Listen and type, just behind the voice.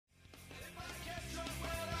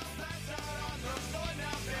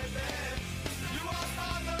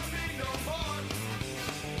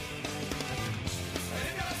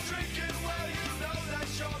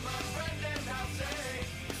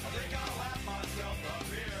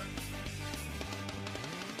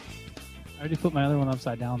already put my other one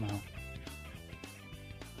upside down though.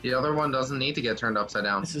 The other one doesn't need to get turned upside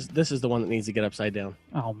down. This is the one that needs to get upside down.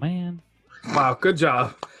 Oh man. Wow, good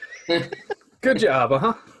job. Good job,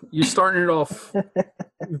 huh? You're starting it off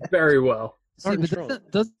very well. See,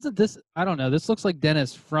 but doesn't this? I don't know. This looks like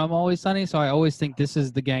Dennis from Always Sunny, so I always think this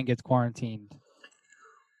is the gang gets quarantined.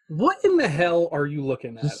 What in the hell are you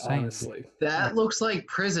looking at, Just saying. honestly? That looks like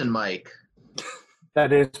Prison Mike.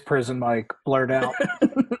 That is Prison Mike blurred out.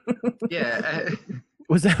 Yeah.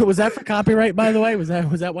 Was that for copyright, by the way? Was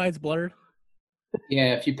that why it's blurred?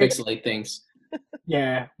 Yeah, if you pixelate things.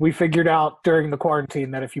 Yeah, we figured out during the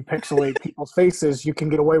quarantine that if you pixelate people's faces, you can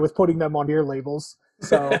get away with putting them on ear labels.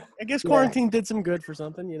 So I guess quarantine did some good for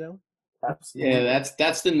something, you know? Absolutely. Yeah,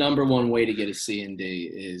 that's the number one way to get a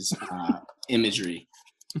C&D is imagery.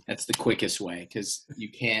 That's the quickest way because you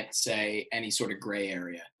can't say any sort of gray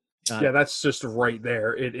area. Yeah, that's just right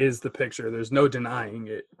there. It is the picture. There's no denying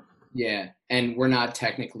it. Yeah, and we're not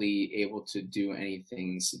technically able to do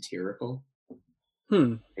anything satirical.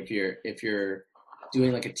 If you're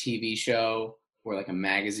doing like a TV show or like a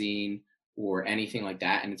magazine or anything like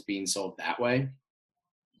that and it's being sold that way,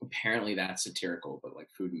 apparently that's satirical, but like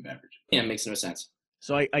food and beverage. Yeah, it makes no sense.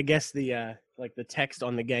 So I guess the text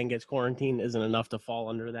on the gang gets quarantined isn't enough to fall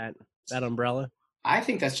under that umbrella. I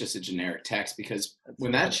think that's just a generic text because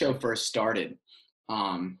when that show first started,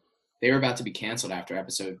 they were about to be canceled after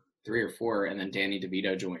episode 3 or 4, and then Danny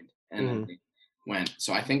DeVito joined and then they went.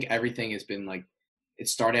 So I think everything has been like, it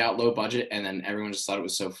started out low budget and then everyone just thought it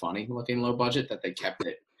was so funny looking low budget that they kept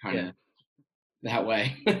it kind of that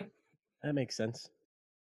way. That makes sense.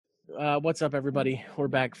 What's up, everybody? We're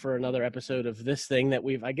back for another episode of this thing that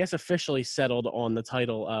we've, I guess, officially settled on the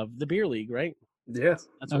title of the Beer League, right? Yeah.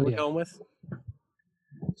 That's what we're going with.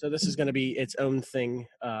 So this is going to be its own thing.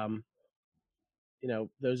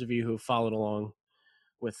 Those of you who followed along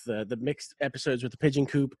with the mixed episodes with the Pigeon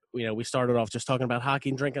Coop, we started off just talking about hockey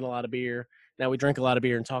and drinking a lot of beer. Now we drink a lot of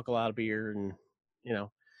beer and talk a lot of beer, and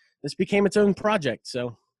this became its own project.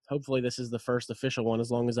 So hopefully this is the first official one,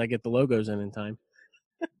 as long as I get the logos in time.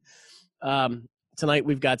 Tonight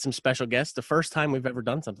we've got some special guests. The first time we've ever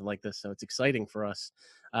done something like this, so it's exciting for us.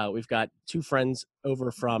 We've got 2 friends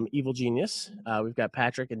over from Evil Genius. We've got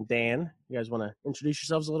Patrick and Dan. You guys want to introduce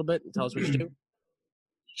yourselves a little bit and tell us what you do?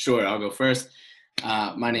 Sure, I'll go first.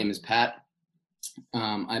 My name is Pat.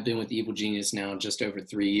 I've been with Evil Genius now just over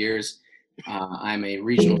 3 years. I'm a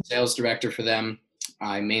regional sales director for them.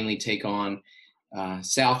 I mainly take on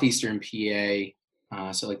southeastern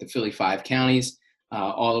PA, so like the Philly 5 counties,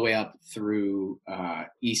 all the way up through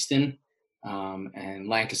Easton, and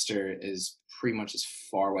Lancaster is pretty much as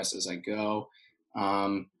far west as I go.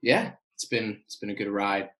 It's been a good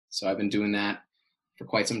ride. So I've been doing that for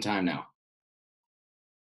quite some time now.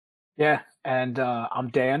 Yeah, and I'm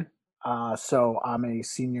Dan. So I'm a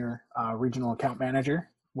senior regional account manager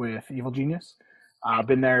with Evil Genius. I've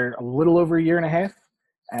been there a little over a year and a half,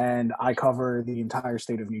 and I cover the entire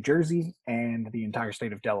state of New Jersey and the entire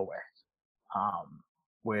state of Delaware,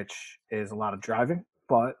 which is a lot of driving.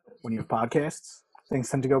 But when you have podcasts, things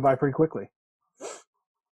tend to go by pretty quickly.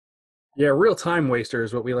 Yeah, real time waster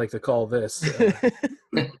is what we like to call this.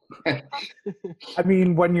 I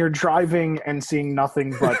mean, when you're driving and seeing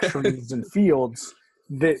nothing but trees and fields,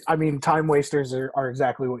 time wasters are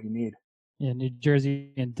exactly what you need. Yeah, New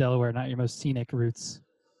Jersey and Delaware, not your most scenic routes.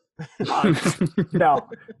 No,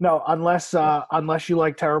 unless you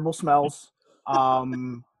like terrible smells,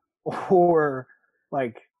 or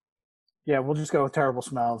like, yeah, we'll just go with terrible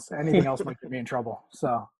smells. Anything else might get me in trouble.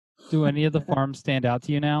 So, do any of the farms stand out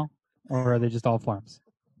to you now, or are they just all farms?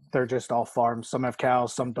 They're just all farms. Some have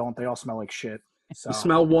cows, some don't. They all smell like shit. So. You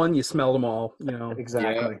smell one, you smell them all.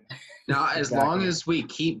 Exactly. Yeah. Now, as long as we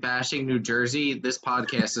keep bashing New Jersey, this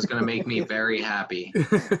podcast is going to make me very happy.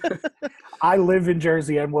 I live in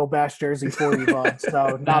Jersey and will bash Jersey for you, bud.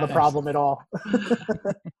 So not a problem at all.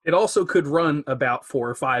 It also could run about 4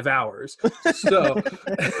 or 5 hours. So,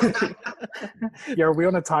 yeah, are we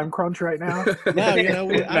on a time crunch right now?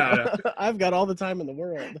 No, I've got all the time in the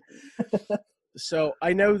world. So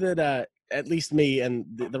I know that at least me and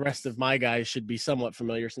the rest of my guys should be somewhat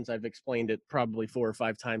familiar since I've explained it probably 4 or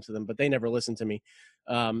 5 times to them, but they never listen to me.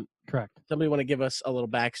 Correct. Somebody want to give us a little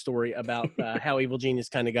backstory about how Evil Genius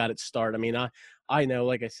kind of got its start? I mean, I know,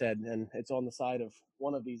 like I said, and it's on the side of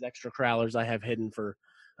one of these extra crowlers I have hidden for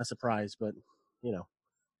a surprise, but, the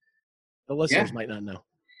listeners might not know.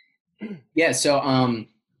 Yeah, so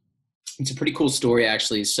it's a pretty cool story,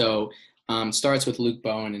 actually. So starts with Luke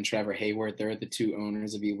Bowen and Trevor Hayward. They're the 2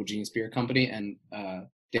 owners of Evil Genius Beer Company, and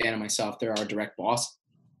Dan and myself, they're our direct boss.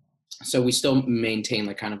 So we still maintain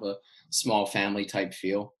like kind of a small family type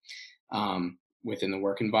feel. within the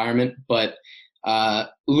work environment. But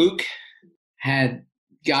Luke had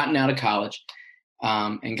gotten out of college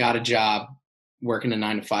and got a job working a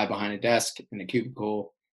 9 to 5 behind a desk in a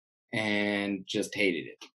cubicle and just hated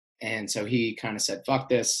it. And so he kind of said, fuck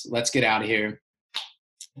this, let's get out of here,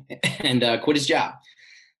 and quit his job.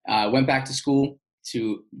 Went back to school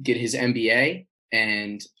to get his MBA.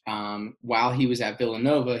 And while he was at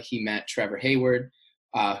Villanova, he met Trevor Hayward,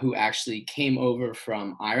 who actually came over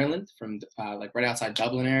from Ireland, from like right outside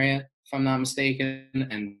Dublin area, if I'm not mistaken.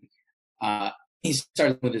 And he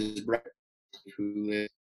started with his brother, who lived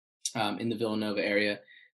in the Villanova area,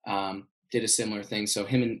 did a similar thing. So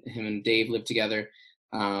him and Dave lived together,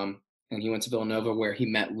 and he went to Villanova, where he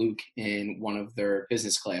met Luke in one of their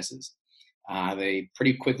business classes. They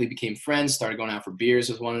pretty quickly became friends, started going out for beers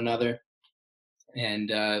with one another. And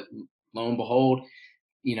lo and behold,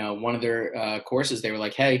 one of their courses, they were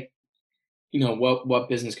like, hey, what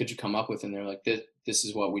business could you come up with? And they're like, this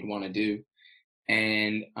is what we'd want to do.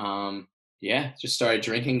 And just started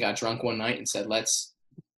drinking, got drunk one night and said, let's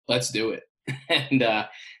do it. And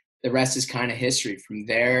the rest is kind of history. From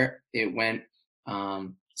there, it went,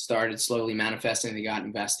 started slowly manifesting. They got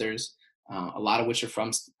investors, a lot of which are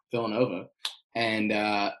from Villanova. And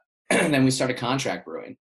then we started contract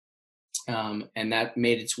brewing. And that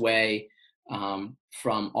made its way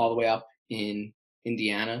from all the way up in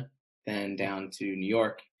Indiana, then down to New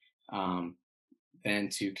York, then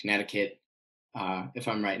to Connecticut, if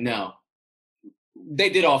I'm right. No, they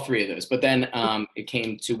did all three of those. But then it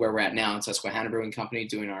came to where we're at now in Susquehanna Brewing Company,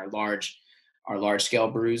 doing our large scale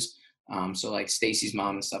brews. So like Stacy's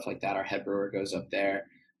mom and stuff like that, our head brewer goes up there.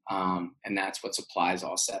 And that's what supplies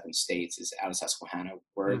all 7 states, is out of Susquehanna.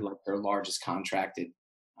 We're like their largest contracted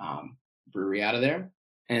brewery out of there.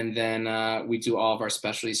 And then we do all of our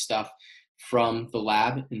specialty stuff from the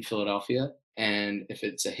lab in Philadelphia. And if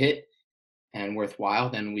it's a hit and worthwhile,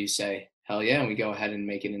 then we say, hell yeah, and we go ahead and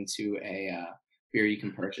make it into a beer you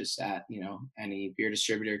can purchase at, any beer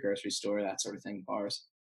distributor, grocery store, that sort of thing, bars.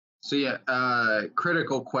 So yeah,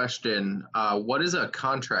 critical question. What is a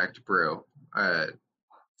contract brew?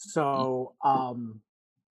 So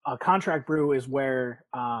a contract brew is where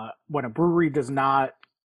when a brewery does not,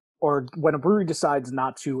 or when a brewery decides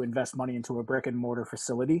not to invest money into a brick and mortar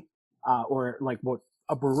facility, or like what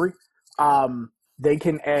a brewery, they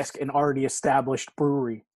can ask an already established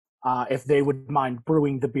brewery if they would mind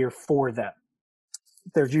brewing the beer for them.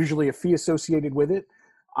 There's usually a fee associated with it.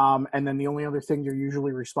 And then the only other thing you're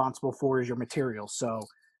usually responsible for is your materials. So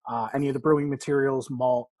any of the brewing materials,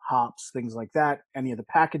 malt, hops, things like that, any of the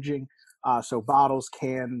packaging, so bottles,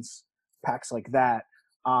 cans, packs like that.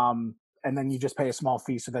 And then you just pay a small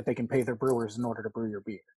fee so that they can pay their brewers in order to brew your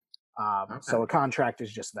beer. Okay. So a contract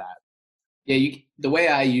is just that. Yeah, the way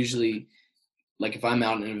I usually, like if I'm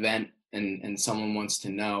out at an event and someone wants to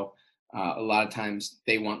know, a lot of times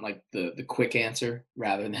they want like the quick answer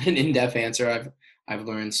rather than an in-depth answer, I've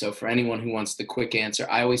learned. So for anyone who wants the quick answer,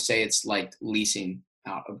 I always say it's like leasing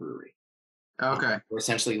out a brewery. Okay. We're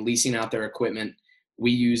essentially leasing out their equipment.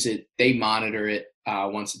 We use it. They monitor it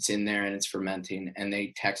once it's in there and it's fermenting, and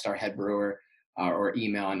they text our head brewer or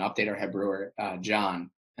email and update our head brewer, John,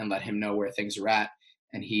 and let him know where things are at.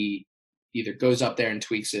 And he either goes up there and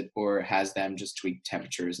tweaks it or has them just tweak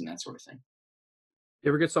temperatures and that sort of thing. You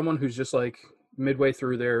ever get someone who's just like midway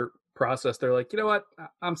through their process, they're like, you know what,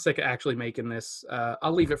 I'm sick of actually making this.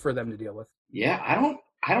 I'll leave it for them to deal with. Yeah, I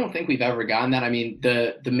don't think we've ever gotten that. I mean,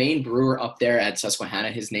 the main brewer up there at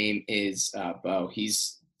Susquehanna, his name is Bo.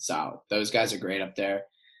 He's solid. Those guys are great up there.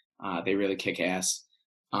 They really kick ass.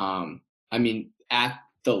 I mean, at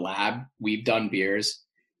the lab, we've done beers,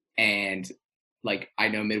 and like I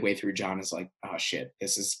know midway through, John is like, oh shit,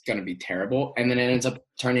 this is gonna be terrible, and then it ends up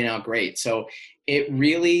turning out great. So it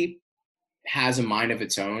really has a mind of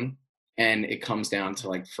its own, and it comes down to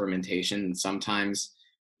like fermentation. And sometimes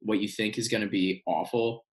what you think is going to be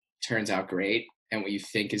awful turns out great, and what you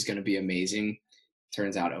think is going to be amazing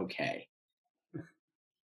turns out okay.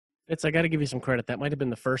 Fitz, I got to give you some credit. That might have been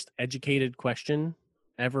the first educated question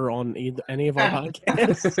ever on any of our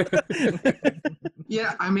podcasts.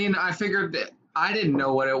 Yeah, I mean, I figured that I didn't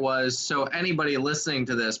know what it was, so anybody listening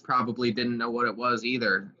to this probably didn't know what it was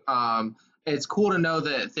either. It's cool to know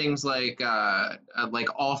that things like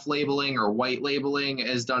off labeling or white labeling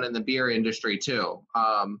is done in the beer industry too.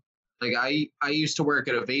 Like I used to work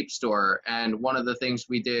at a vape store, and one of the things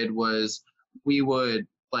we did was we would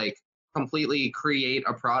like completely create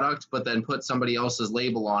a product, but then put somebody else's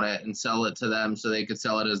label on it and sell it to them so they could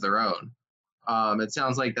sell it as their own. It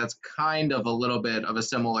sounds like that's kind of a little bit of a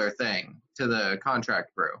similar thing to the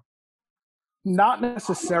contract brew. Not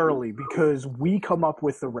necessarily, because we come up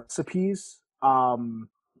with the recipes. John,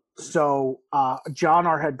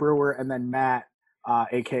 our head brewer, and then Matt,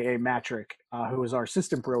 aka Matrick, who is our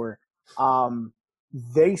assistant brewer,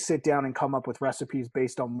 they sit down and come up with recipes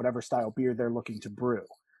based on whatever style beer they're looking to brew.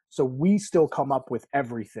 So we still come up with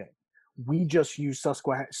everything. We just use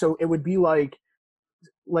Susquehanna. So it would be like,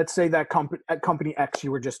 let's say that company X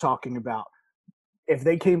you were just talking about. If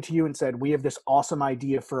they came to you and said, we have this awesome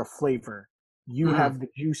idea for a flavor, you have the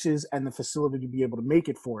juices and the facility to be able to make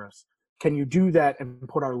it for us. Can you do that and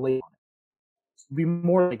put our label on it? It'd be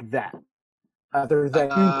more like that, rather than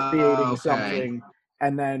you creating something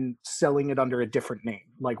and then selling it under a different name.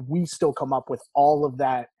 Like, we still come up with all of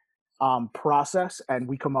that process, and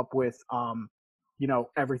we come up with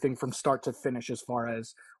everything from start to finish as far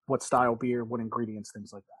as what style beer, what ingredients,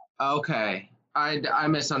 things like that. Okay. I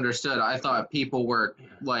misunderstood. I thought people were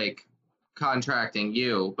like contracting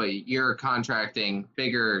you, but you're contracting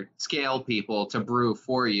bigger scale people to brew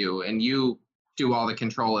for you, and you do all the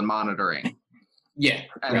control and monitoring. Yeah.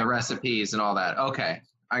 And the recipes and all that. Okay.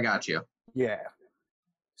 I got you. Yeah.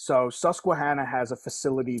 So Susquehanna has a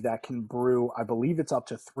facility that can brew, I believe it's up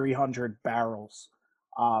to 300 barrels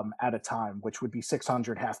at a time, which would be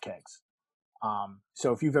 600 half kegs.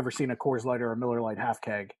 So if you've ever seen a Coors Light or a Miller Lite half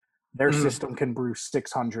keg, their system can brew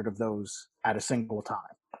 600 of those at a single time.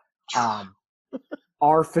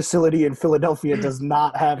 Our facility in Philadelphia does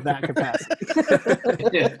not have that capacity.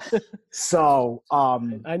 So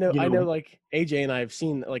I know, like AJ and I have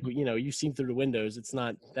seen, like, you've seen through the windows. It's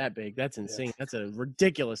not that big. That's insane. Yeah. That's a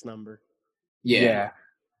ridiculous number. Yeah.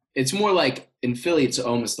 It's more like, in Philly, it's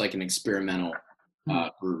almost like an experimental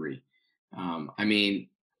brewery. I mean,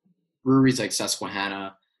 breweries like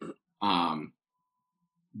Susquehanna,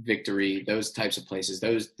 Victory, those types of places,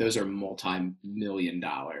 those are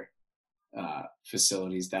multi-million-dollar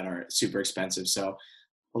facilities that are super expensive. So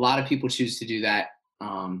a lot of people choose to do that,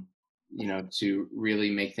 to really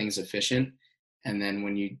make things efficient. And then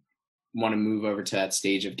when you want to move over to that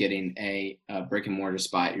stage of getting a brick and mortar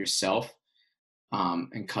spot yourself,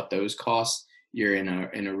 and cut those costs, you're in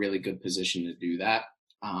a really good position to do that,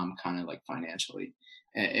 kind of like financially.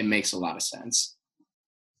 It makes a lot of sense.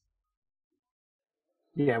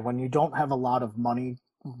 Yeah, when you don't have a lot of money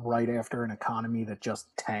right after an economy that just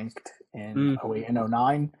tanked in 08 and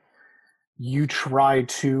 09, you try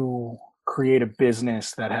to create a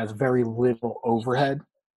business that has very little overhead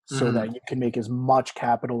so that you can make as much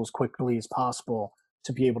capital as quickly as possible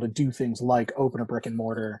to be able to do things like open a brick and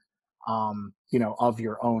mortar, of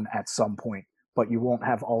your own at some point. But you won't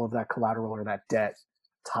have all of that collateral or that debt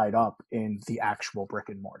tied up in the actual brick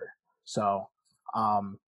and mortar. So,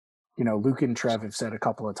 Luke and Trev have said a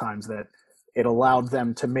couple of times that it allowed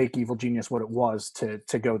them to make Evil Genius what it was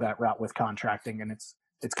to go that route with contracting, and it's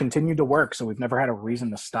continued to work. So we've never had a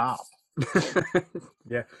reason to stop.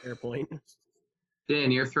 Yeah, fair point.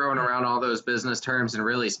 Dan, you're throwing around all those business terms and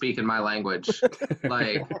really speaking my language.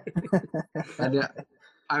 Like,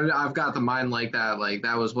 I've got the mind like that. Like,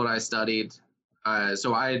 that was what I studied.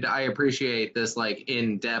 So I appreciate this like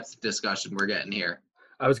in-depth discussion we're getting here.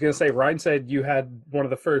 I was going to say, Ryan said you had one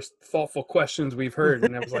of the first thoughtful questions we've heard.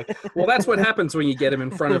 And I was like, well, that's what happens when you get him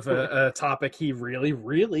in front of a topic he really,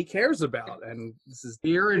 really cares about. And this is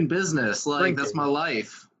beer and business. Like, drinking. That's my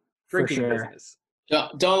life. Drinking business.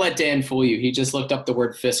 Don't let Dan fool you. He just looked up the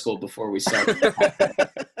word fiscal before we started.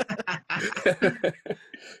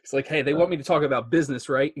 It's like, hey, they want me to talk about business,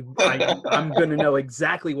 right? I'm going to know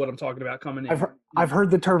exactly what I'm talking about coming in. I've heard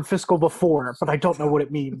the term fiscal before, but I don't know what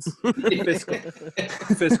it means.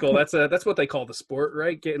 Fiscal. That's what they call the sport,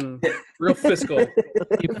 right? Getting real fiscal.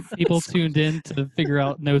 People tuned in to figure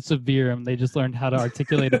out notes of beer, and they just learned how to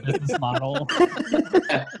articulate a business model.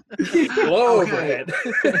 Low overhead.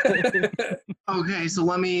 Okay, so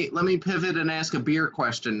let me pivot and ask a beer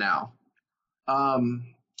question now.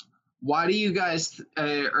 Why do you guys,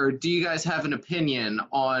 or do you guys have an opinion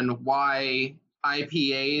on why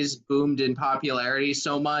IPAs boomed in popularity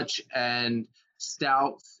so much and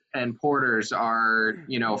stouts and porters are,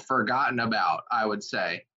 forgotten about, I would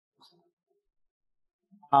say?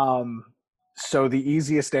 So the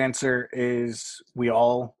easiest answer is we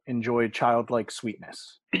all enjoy childlike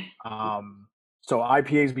sweetness. So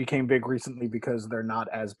IPAs became big recently because they're not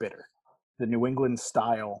as bitter. The New England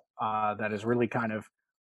style that has really kind of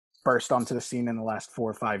burst onto the scene in the last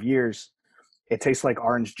 4 or 5 years, it tastes like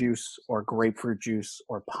orange juice or grapefruit juice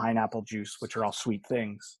or pineapple juice, which are all sweet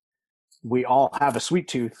things. We all have a sweet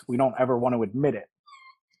tooth. We don't ever want to admit it.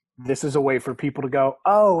 This is a way for people to go,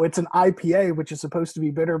 oh, it's an IPA, which is supposed to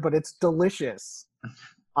be bitter, but it's delicious.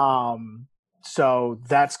 So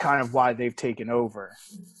that's kind of why they've taken over.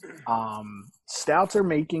 Stouts are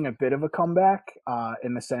making a bit of a comeback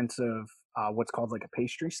in the sense of what's called like a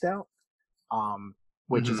pastry stout,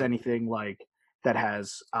 which is anything like that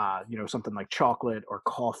has something like chocolate or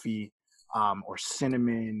coffee or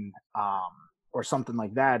cinnamon or something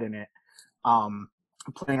like that in it.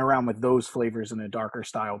 Playing around with those flavors in a darker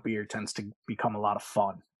style beer tends to become a lot of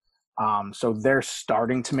fun. So they're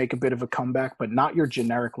starting to make a bit of a comeback, but not your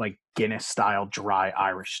generic like Guinness style dry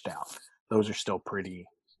Irish stout. Those are still pretty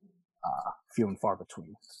few and far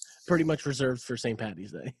between. Pretty much reserved for St.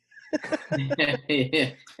 Patty's Day.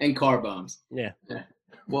 Yeah. And car bombs. Yeah.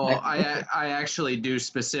 Well, I actually do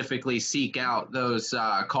specifically seek out those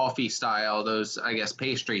coffee style, those I guess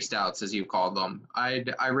pastry stouts as you call them. I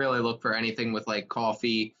really look for anything with like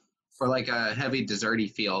coffee or like a heavy desserty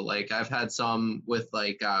feel. Like I've had some with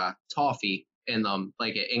like toffee in them,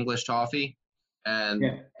 like an English toffee, and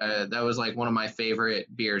that was like one of my favorite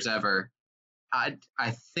beers ever. I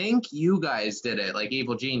think you guys did it, like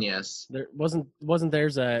Evil Genius. There wasn't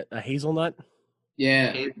theirs a hazelnut?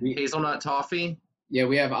 Yeah. Hazelnut toffee. Yeah,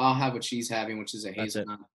 I'll have what she's having, which is a That's it.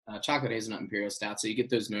 hazelnut, chocolate hazelnut imperial stout. So you get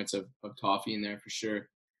those notes of toffee in there for sure.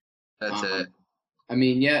 That's it. I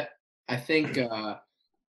mean, yeah, I think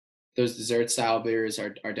those dessert style beers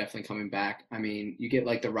are definitely coming back. I mean, you get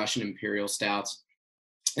like the Russian imperial stouts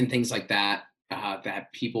and things like that.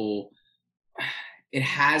 That people, it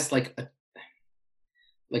has like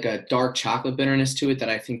a dark chocolate bitterness to it that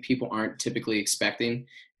I think people aren't typically expecting,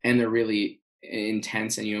 and they're really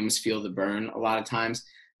intense, and you almost feel the burn a lot of times.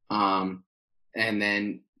 And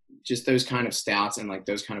then just those kind of stouts and like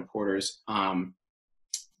those kind of porters kind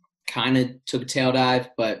of took a tail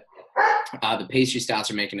dive, but the pastry stouts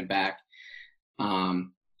are making it back.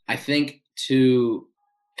 I think to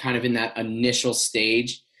kind of in that initial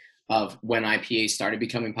stage of when IPA started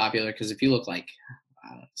becoming popular, because if you look like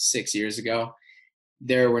 6 years ago,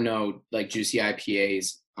 there were no like juicy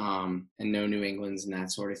IPAs and no New Englands and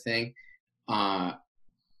that sort of thing. I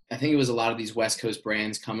think it was a lot of these West Coast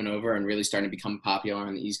brands coming over and really starting to become popular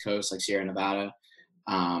on the East Coast, like Sierra Nevada,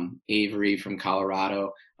 Avery from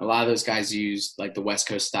Colorado. A lot of those guys use like the West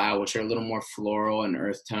Coast style, which are a little more floral and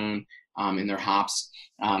earth tone in their hops,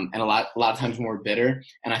 and a lot of times more bitter.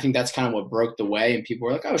 And I think that's kind of what broke the way, and people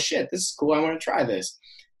were like, "Oh shit, this is cool! I want to try this."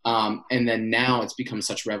 And then now it's become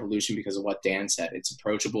such a revolution because of what Dan said. It's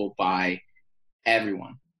approachable by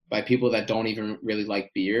everyone, by people that don't even really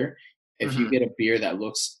like beer. If you get a beer that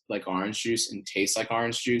looks like orange juice and tastes like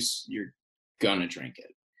orange juice, you're gonna drink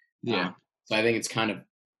it. Yeah. So I think it's kind of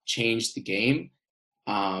changed the game.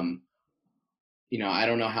 I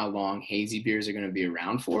don't know how long hazy beers are going to be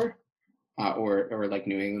around for, or like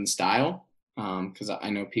New England style, because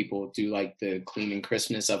I know people do like the clean and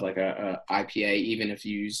crispness of like a IPA, even if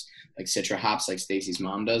you use like Citra hops like Stacy's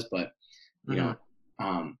mom does. But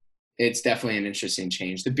it's definitely an interesting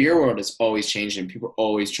change. The beer world is always changing. People are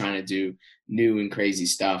always trying to do new and crazy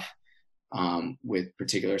stuff with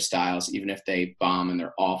particular styles, even if they bomb and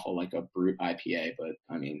they're awful, like a brute IPA. But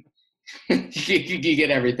I mean, you get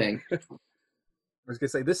everything. I was gonna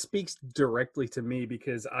say, this speaks directly to me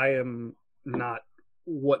because I am not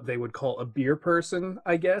what they would call a beer person,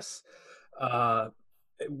 I guess.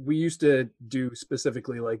 We used to do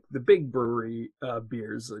specifically like the big brewery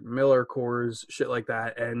beers, like Miller, Coors, shit like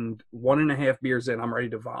that, and 1.5 beers in, I'm ready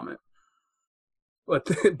to vomit.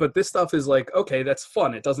 But this stuff is like, okay, that's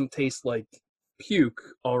fun. It doesn't taste like puke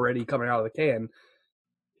already coming out of the can.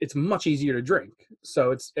 It's much easier to drink.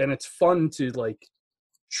 So it's fun to like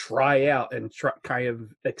try out and kind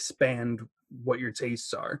of expand what your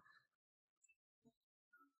tastes are.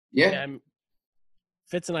 Yeah.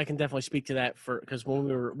 Fitz and I can definitely speak to that because when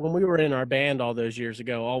we were in our band all those years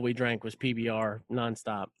ago, all we drank was PBR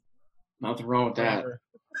nonstop. Nothing wrong with that.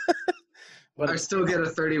 But I still get a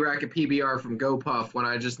 30 rack of PBR from GoPuff when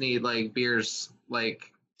I just need like beers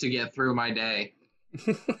like to get through my day.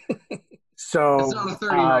 So it's not a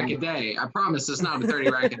 30 rack a day. I promise it's not a 30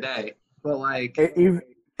 rack a day. But like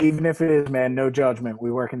even if it is, man, no judgment.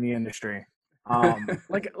 We work in the industry.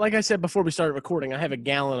 Like I said before we started recording, I have a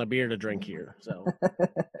gallon of beer to drink here. So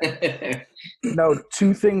no,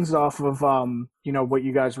 two things off of what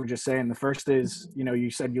you guys were just saying. The first is,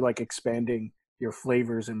 you said you like expanding your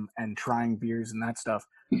flavors and trying beers and that stuff.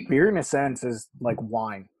 Beer in a sense is like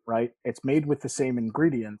wine, right? It's made with the same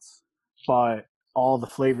ingredients, but all the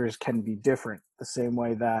flavors can be different, the same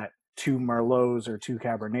way that 2 Merlots or 2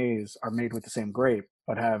 Cabernets are made with the same grape,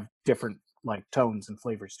 but have different like tones and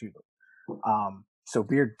flavors to them. So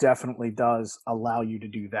beer definitely does allow you to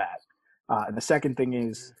do that. And the second thing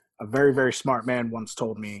is, a very, very smart man once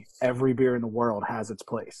told me, every beer in the world has its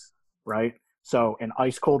place, right? So an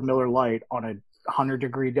ice cold Miller Lite on a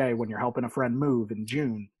 100-degree day when you're helping a friend move in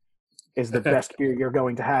June is the best beer you're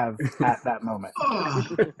going to have at that moment. Oh,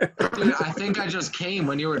 dude, I think I just came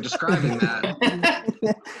when you were describing that.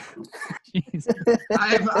 Jeez.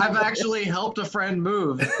 I've actually helped a friend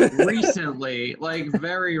move recently, like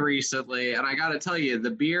very recently, and I got to tell you,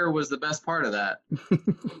 the beer was the best part of that.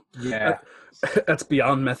 Yeah. That's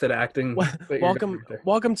beyond method acting. that you're doing right there.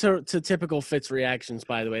 Welcome to typical Fitz reactions.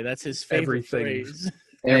 By the way, that's his favorite Everything. phrase.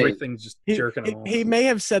 Hey, Everything's just jerking them off. He may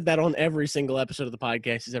have said that on every single episode of the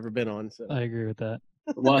podcast he's ever been on. So. I agree with that.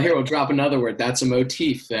 well, here we'll drop another word. That's a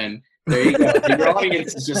motif. Then there you go. Your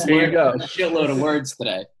audience is just There you learning go. a shitload of words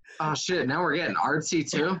today. Oh shit! Now we're getting artsy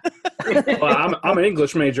too. Well, I'm an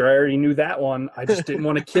English major. I already knew that one. I just didn't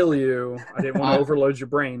want to kill you. I didn't want to overload your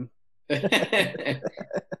brain.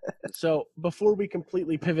 So before we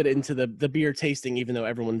completely pivot into the beer tasting, even though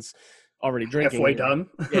everyone's already drinking, Halfway done.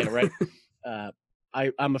 Yeah, right.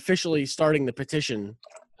 I'm officially starting the petition.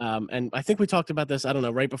 And I think we talked about this, I don't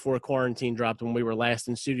know, right before quarantine dropped when we were last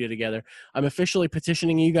in studio together. I'm officially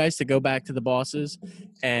petitioning you guys to go back to the bosses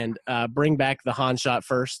and bring back the Han Shot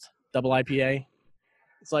First double IPA.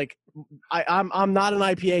 It's like I'm not an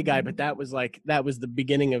IPA guy, but that was the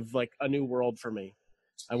beginning of like a new world for me.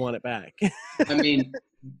 I want it back. I mean,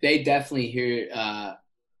 they definitely hear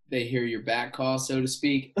your back call, so to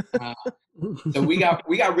speak. So we got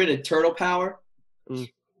rid of Turtle Power,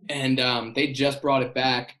 and they just brought it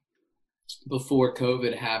back before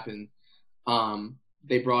COVID happened.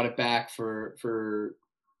 They brought it back for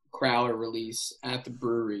Crowler release at the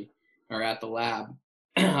brewery or at the lab.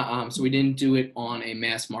 So we didn't do it on a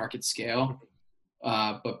mass market scale,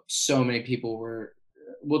 but so many people were.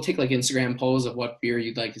 We'll take like Instagram polls of what beer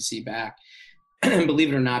you'd like to see back. And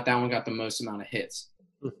believe it or not, that one got the most amount of hits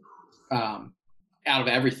out of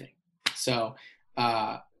everything. So,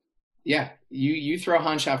 yeah, you throw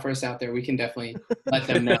Han Shot First out there, we can definitely let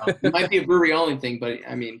them know. It might be a brewery only thing, but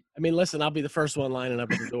I mean, listen, I'll be the first one lining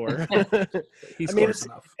up at the door. He's close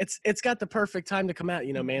enough. It's got the perfect time to come out.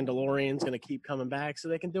 You know, Mandalorian's going to keep coming back, so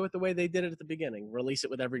they can do it the way they did it at the beginning. Release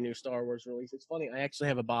it with every new Star Wars release. It's funny. I actually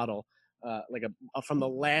have a bottle, like a from the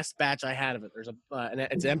last batch I had of it. There's and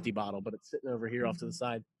it's an empty bottle, but it's sitting over here off to the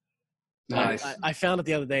side. nice. I found it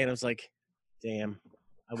the other day, and I was like, "Damn,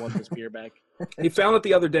 I want this beer back." He found it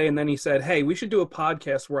the other day, and then he said, "Hey, we should do a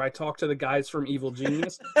podcast where I talk to the guys from Evil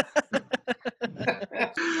Genius."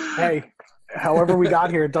 Hey, however we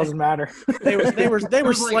got here, it doesn't matter. They were I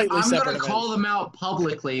was slightly like, I'm separate. gonna call events. them out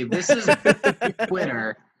publicly. This is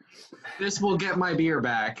Twitter. This will get my beer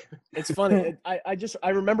back. It's funny. I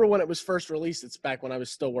remember when it was first released. It's back when I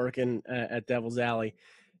was still working at Devil's Alley,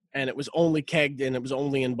 and it was only kegged and it was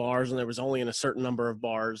only in bars and there was only in a certain number of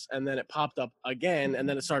bars. And then it popped up again, and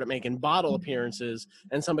then it started making bottle appearances.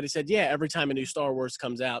 And somebody said, yeah, every time a new Star Wars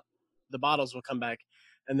comes out, the bottles will come back.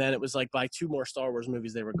 And then it was like by 2 more Star Wars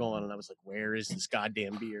movies they were gone, and I was like, where is this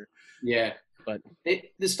goddamn beer? Yeah, But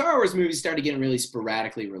the Star Wars movies started getting really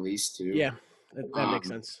sporadically released too. yeah, that makes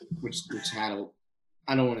sense. Which had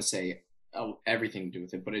I don't want to say everything to do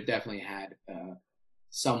with it, but it definitely had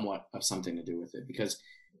somewhat of something to do with it, because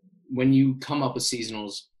when you come up with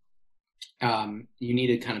seasonals, you need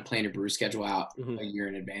to kind of plan your brew schedule out a year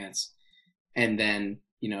in advance, and then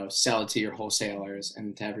sell it to your wholesalers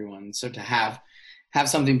and to everyone. So to have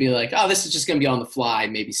something be like, oh, this is just going to be on the fly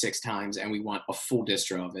maybe 6 times, and we want a full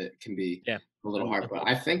distro of it, can be a little hard. But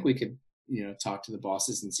I think we could talk to the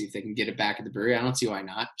bosses and see if they can get it back at the brewery. I don't see why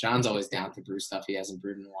not. John's always down to brew stuff he hasn't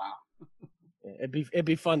brewed in a while. It'd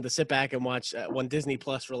be fun to sit back and watch when Disney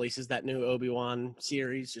Plus releases that new Obi-Wan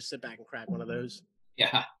series. Just sit back and crack one of those.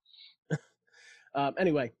 Yeah.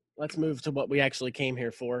 Anyway, let's move to what we actually came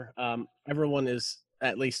here for. Everyone is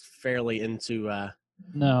at least fairly into.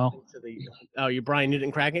 No. You Brian, you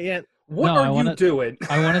didn't crack it yet? What are you doing?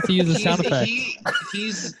 I wanted to use the sound effect.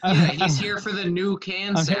 He's here for the new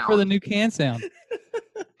can I'm sound. here for the new can sound.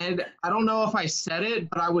 And I don't know if I said it,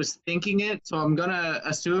 but I was thinking it, so I'm gonna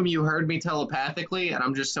assume you heard me telepathically, and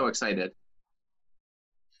I'm just so excited.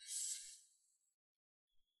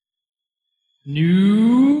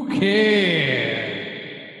 New can.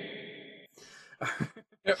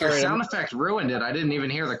 Your sound effect ruined it. I didn't even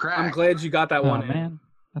hear the crack. I'm glad you got that Oh one in. man,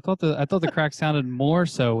 I thought the crack sounded more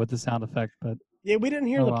so with the sound effect, but Yeah, we didn't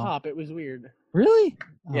hear Oh, the well. pop. It was weird. really?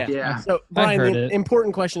 Oh, Yeah. Yeah. So Brian, heard the it.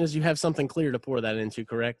 important question is, you have something clear to pour that into,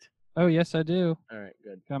 correct? Oh yes, I do. All right,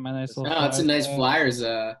 good. Got my nice little. Oh, it's a nice glass. Flyers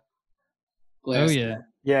Oh glass. yeah,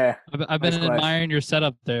 Yeah. I've been Nice glass. admiring your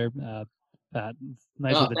setup there, Pat.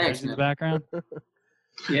 Nice Oh, with the thanks, trees in the man. background.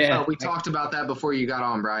 Yeah. We talked about that before you got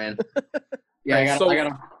on, Brian. Yeah, I got So- a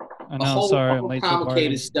I know. whole, Sorry, a I'm whole late to the party.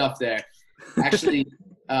 complicated stuff there. Actually,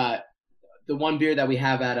 the one beer that we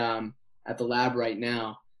have at the lab right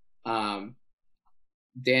now,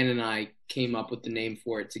 Dan and I came up with the name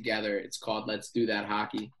for it together. It's called Let's Do That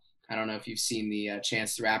Hockey. I don't know if you've seen the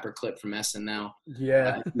Chance the Rapper clip from SNL.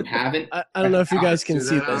 Yeah. If you haven't, I don't know if you guys can Do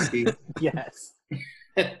see that this. hockey. Yes.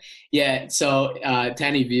 yeah. So to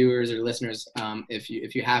any viewers or listeners, if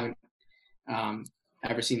you haven't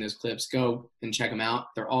ever seen those clips, go and check them out.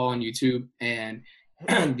 They're all on YouTube. And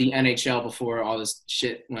the NHL, before all this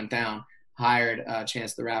shit went down, hired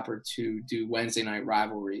Chance the Rapper to do Wednesday Night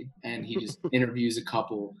Rivalry, and he just interviews a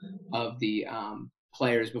couple of the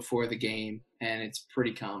players before the game, and it's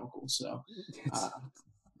pretty comical. So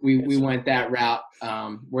we went that route.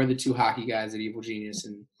 We're the two hockey guys at Evil Genius,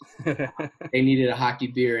 and they needed a hockey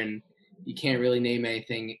beer, and you can't really name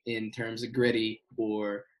anything in terms of gritty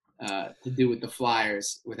or to do with the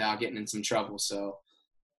Flyers without getting in some trouble. So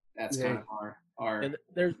that's kind of our And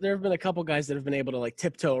there have been a couple guys that have been able to like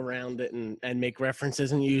tiptoe around it and make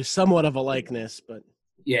references and use somewhat of a likeness, but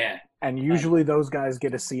yeah. And usually those guys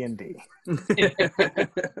get a C and D. So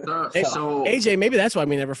AJ, maybe that's why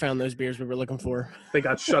we never found those beers we were looking for. They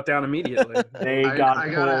got shut down immediately. They I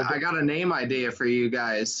got got a name idea for you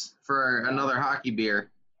guys for another hockey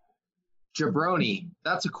beer. Jabroni.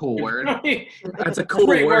 That's a cool word. That's a cool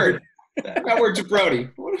Great word. That word jabroni.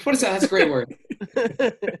 What is that? That's a great word.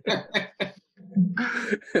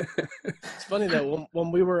 It's funny though,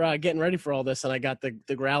 when we were getting ready for all this and I got the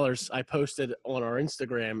growlers, I posted on our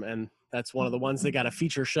Instagram, and that's one of the ones that got a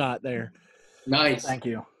feature shot there. Nice. Thank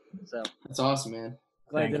you. So That's awesome, man.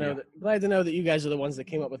 glad to know that you guys are the ones that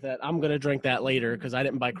came up with that. I'm gonna drink that later because I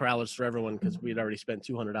didn't buy growlers for everyone because we'd already spent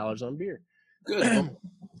 $200 on beer. Good.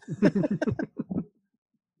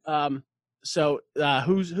 So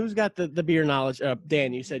who's got the beer knowledge?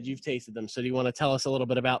 Dan, you said you've tasted them, so do you want to tell us a little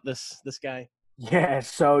bit about this guy? Yeah,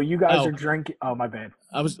 so you guys are drinking. Oh, my bad.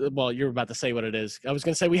 Well, you're about to say what it is. I was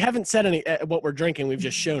going to say we haven't said any what we're drinking. We've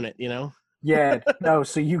just shown it, you know? Yeah, no,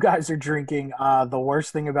 so you guys are drinking. The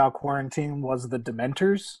worst thing about quarantine was the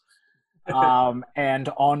Dementors. And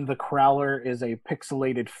on the crowler is a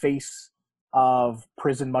pixelated face of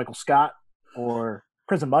Prison Michael Scott or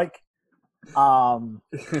Prison Mike.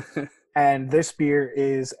 And this beer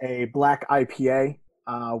is a black IPA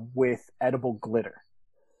with edible glitter.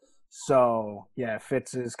 So, yeah,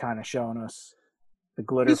 Fitz is kind of showing us the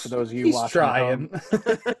glitter for those of you watching at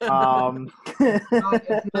home. It's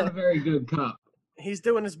not a very good cup. He's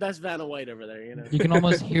doing his best Vanna White over there, you know. You can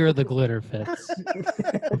almost hear the glitter, Fitz.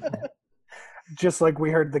 Just like we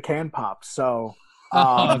heard the can pop. So,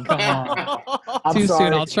 Oh, come on. I'm Too sorry.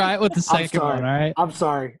 soon. I'll try it with the second one, all right? I'm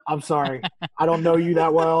sorry. I don't know you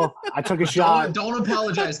that well. I took a shot. Don't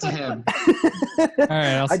apologize to him. All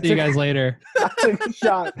right, I'll see you guys later. I took a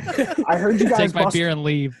shot. I heard you guys Take my beer and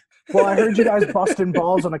leave. Well, I heard you guys busting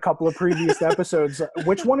balls on a couple of previous episodes.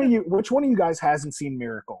 Which one of you guys hasn't seen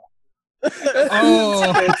Miracle?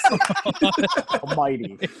 Oh,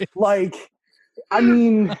 Almighty. Like, I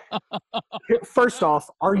mean, first off,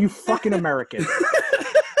 are you fucking American?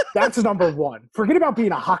 That's number one. Forget about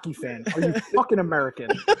being a hockey fan. Are you fucking American?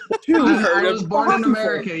 Two, I was born in hockey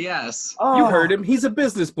America, fan. yes. You heard him. He's a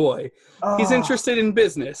business boy. He's interested in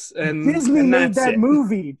business. And Disney and made that's that it.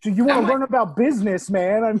 movie. Do you want to learn about business,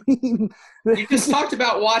 man? I mean, You just talked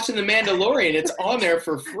about watching The Mandalorian. It's on there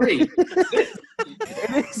for free. it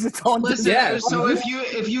is. It's on. Listen, Yeah. so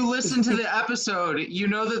if you listen to the episode, you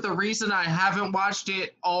know that the reason I haven't watched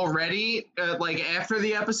it already, like after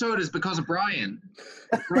the episode, is because of Brian.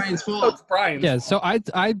 Brian's Oh, fault. it's Brian. yeah. So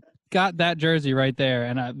I got that jersey right there,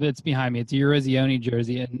 and it's behind me. It's a Eruzione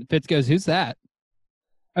jersey, and Fitz goes, "Who's that?"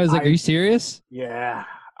 I was like, "Are you serious?" Yeah,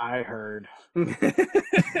 I heard.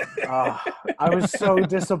 I was so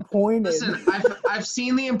disappointed. Listen, I've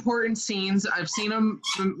seen the important scenes. I've seen them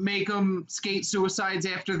make them skate suicides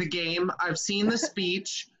after the game. I've seen the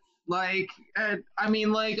speech. Like, I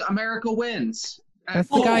mean, like, America wins. That's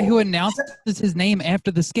the guy who announces his name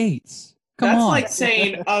after the skates. Come That's on. like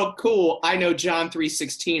saying, "Oh, cool! I know John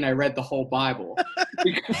 3:16. I read the whole Bible."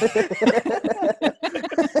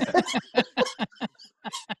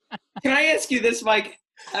 Can I ask you this, Mike?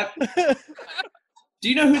 Do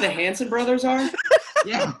you know who the Hanson brothers are?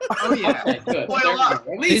 Yeah. Oh, yeah. Okay, good. Boil There we up.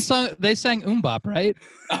 go. At They least. sang Umbop, right?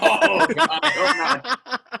 Oh God!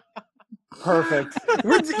 Perfect.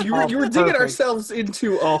 You were digging Perfect. ourselves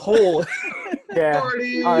into a hole. Yeah.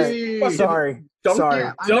 Party. All right. Sorry. Dunk, Sorry.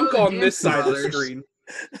 Yeah, I know dunk the on this Hanson side of the brothers. screen.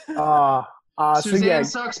 So Suzanne yeah.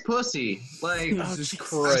 sucks pussy. Like, Jesus I've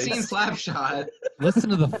Christ. seen Slapshot. Listen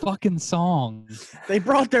to the fucking song. They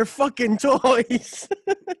brought their fucking toys.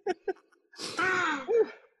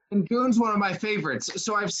 And Goon's one of my favorites.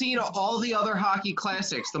 So I've seen all the other hockey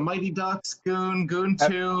classics: the Mighty Ducks, Goon, Goon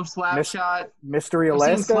 2, Slapshot. Mystery I've seen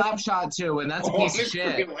Alaska. Slapshot too, and that's a piece of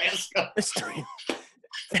shit. Mystery.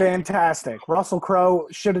 Fantastic. Russell Crowe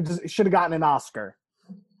should have gotten an Oscar.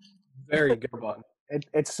 Very good one.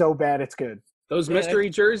 It's so bad it's good. Those mystery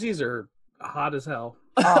jerseys are hot as hell.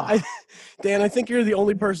 Dan, I think you're the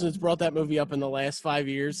only person that's brought that movie up in the last 5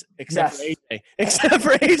 years, except for Yes. AJ. Except for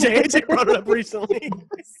AJ. AJ brought it up recently.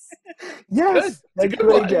 Yes. Good. Thank you,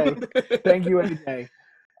 AJ. Thank you, AJ.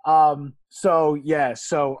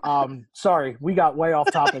 Sorry, we got way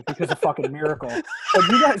off topic because of fucking Miracle. But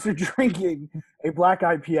you guys are drinking a black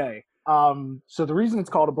IPA. So the reason it's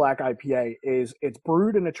called a black IPA is it's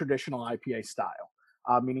brewed in a traditional IPA style,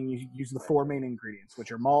 meaning you use the 4 main ingredients,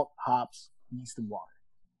 which are malt, hops, yeast, and water.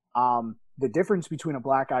 The difference between a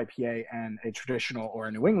black IPA and a traditional or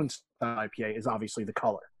a New England style IPA is obviously the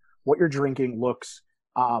color. What you're drinking looks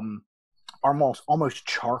almost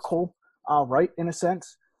charcoal, right, in a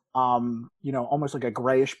sense. Almost like a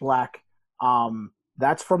grayish black.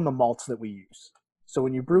 That's from the malts that we use. So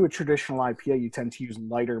when you brew a traditional IPA, you tend to use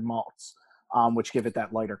lighter malts, which give it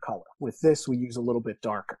that lighter color. With this, we use a little bit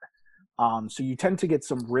darker. So you tend to get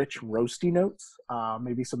some rich roasty notes,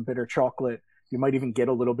 maybe some bitter chocolate. You might even get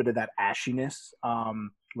a little bit of that ashiness,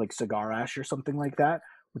 like cigar ash or something like that,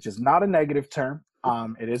 which is not a negative term.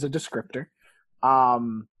 It is a descriptor.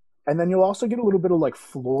 And then you'll also get a little bit of like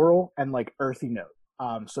floral and like earthy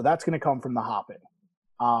note. So that's going to come from the hopping.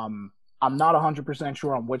 I'm not 100%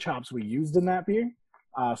 sure on which hops we used in that beer,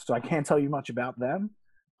 so I can't tell you much about them.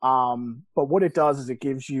 But what it does is it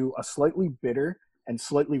gives you a slightly bitter and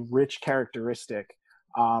slightly rich characteristic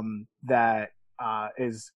that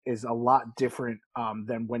is a lot different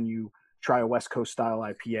than when you try a West Coast style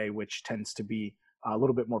IPA, which tends to be a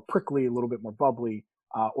little bit more prickly, a little bit more bubbly,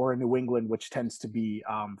 or a New England, which tends to be,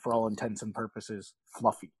 for all intents and purposes,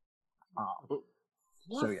 fluffy.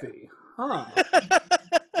 Fluffy. Huh.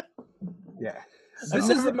 Yeah.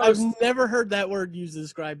 I've never heard that word used to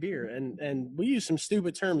describe beer, and we use some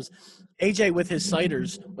stupid terms. AJ with his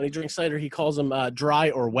ciders, when he drinks cider, he calls them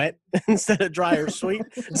dry or wet instead of dry or sweet.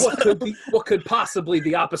 What could possibly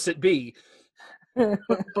the opposite be?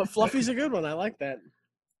 But fluffy's a good one. I like that.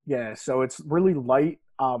 Yeah, so it's really light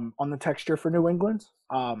on the texture for New England.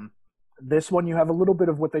 This one, you have a little bit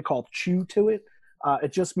of what they call chew to it.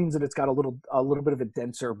 It just means that it's got a little bit of a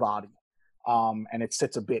denser body, and it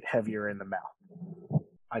sits a bit heavier in the mouth.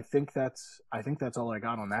 I think that's all I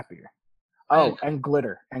got on that beer. Oh, and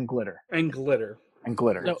glitter.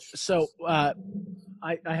 So I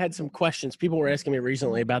had some questions. People were asking me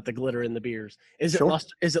recently about the glitter in the beers. Is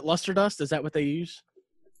it luster dust? Is that what they use?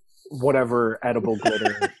 Whatever edible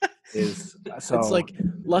glitter is. So it's like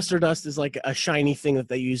luster dust is like a shiny thing that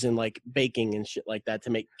they use in like baking and shit like that to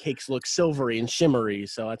make cakes look silvery and shimmery.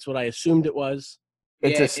 So that's what I assumed it was.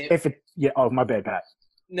 Oh, my bad, Pat.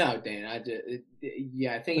 No, Dan, I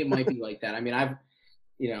think it might be like that. I mean, I've,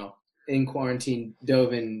 in quarantine,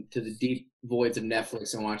 dove into the deep voids of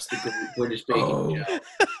Netflix and watched the British Baking Show.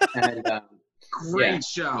 And, Great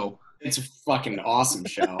show. It's a fucking awesome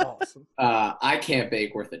show. Awesome. I can't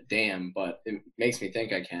bake worth a damn, but it makes me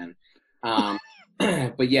think I can.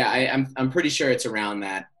 But yeah, I'm pretty sure it's around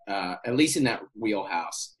that, at least in that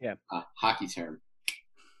wheelhouse. Yeah. Hockey term.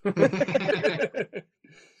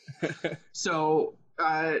 So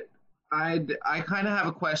I kind of have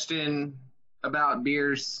a question about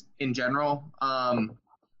beers in general.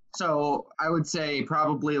 So I would say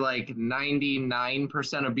probably like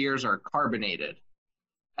 99% of beers are carbonated.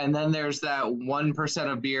 And then there's that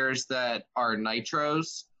 1% of beers that are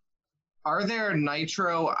nitros. Are there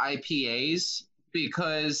nitro IPAs?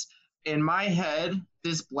 Because in my head,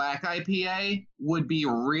 this black IPA would be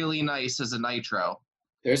really nice as a nitro.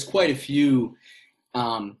 There's quite a few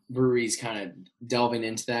breweries kind of delving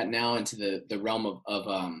into that now, into the realm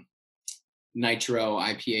of nitro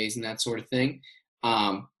IPAs and that sort of thing.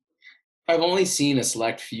 I've only seen a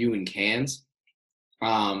select few in cans.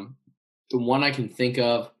 The one I can think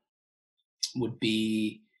of would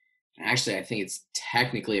be, actually, I think it's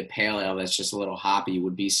technically a pale ale that's just a little hoppy,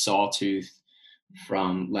 would be Sawtooth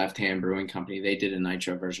from Left Hand Brewing Company. They did a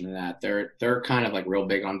nitro version of that. They're kind of like real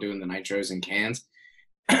big on doing the nitros in cans.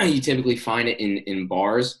 You typically find it in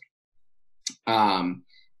bars.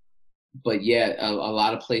 But yeah, a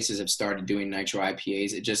lot of places have started doing nitro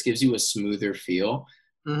IPAs. It just gives you a smoother feel.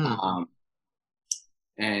 Mm-hmm.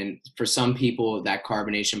 And for some people, that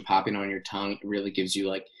carbonation popping on your tongue really gives you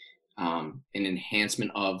like an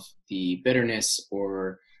enhancement of the bitterness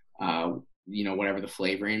or whatever the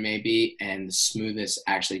flavoring may be, and the smoothness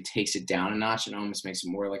actually takes it down a notch and almost makes it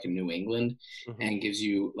more like a New England, and gives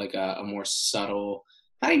you like a more subtle,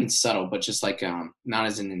 not even subtle, but just like not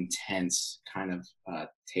as an intense kind of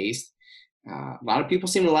taste. A lot of people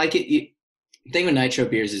seem to like it. The thing with nitro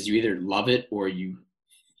beers is you either love it or you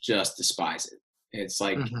just despise it. It's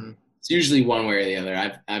like it's usually one way or the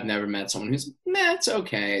other. I've never met someone who's it's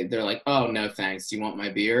okay. They're like, oh no thanks, do you want my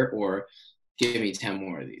beer, or give me 10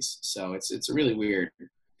 more of these. So it's a really weird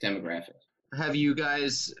demographic. Have you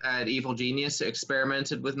guys at Evil Genius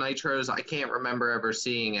experimented with nitros? I can't remember ever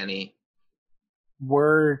seeing any.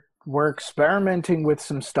 We're experimenting with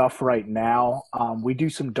some stuff right now. We do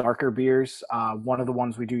some darker beers. One of the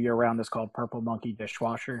ones we do year round is called Purple Monkey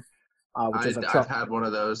Dishwasher, which is I've had one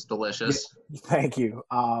of those. Delicious. Yeah, thank you.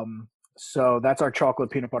 So that's our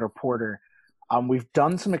chocolate peanut butter porter. We've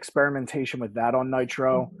done some experimentation with that on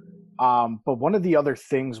nitro. But one of the other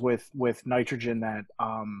things with nitrogen that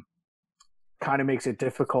kind of makes it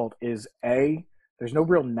difficult is there's no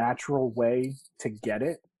real natural way to get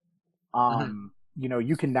it.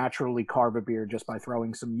 You can naturally carb a beer just by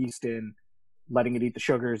throwing some yeast in, letting it eat the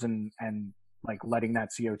sugars and like letting that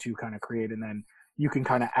CO2 kind of create, and then you can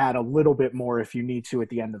kind of add a little bit more if you need to at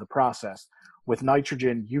the end of the process. With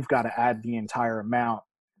nitrogen, you've got to add the entire amount,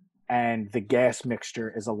 and the gas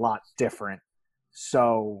mixture is a lot different.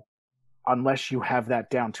 So unless you have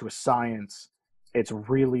that down to a science, it's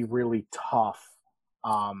really, really tough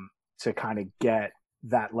to kind of get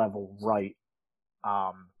that level right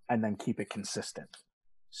and then keep it consistent.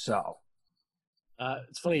 So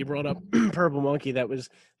it's funny you brought up Purple Monkey. That was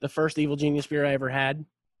the first Evil Genius beer I ever had.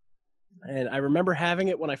 And I remember having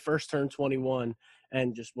it when I first turned 21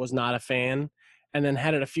 and just was not a fan. And then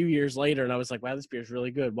had it a few years later, and I was like, wow, this beer is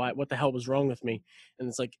really good. What the hell was wrong with me? And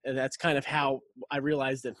it's like, that's kind of how I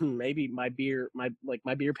realized that maybe my beer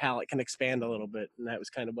palate can expand a little bit. And that was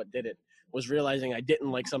kind of what did it, was realizing I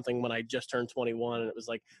didn't like something when I just turned 21. And it was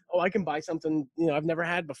like, oh, I can buy something, I've never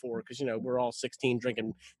had before. Because, we're all 16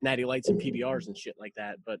 drinking Natty Lights and PBRs and shit like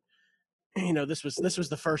that. But, this was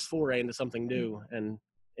the first foray into something new. And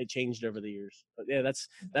it changed over the years. But yeah, that's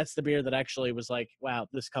the beer that actually was like, wow,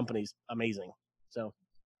 this company's amazing. So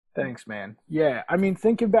thanks, man. Yeah, I mean,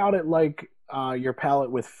 think about it like your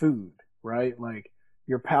palate with food, right? Like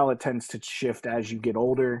your palate tends to shift as you get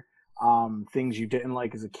older. Things you didn't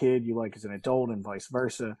like as a kid, you like as an adult, and vice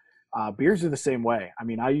versa. Beers are the same way. I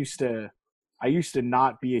mean, I used to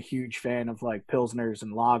not be a huge fan of like pilsners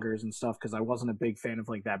and lagers and stuff because I wasn't a big fan of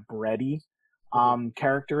like that bready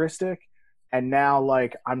characteristic. And now,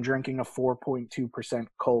 like, I'm drinking a 4.2%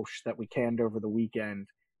 Kolsch that we canned over the weekend.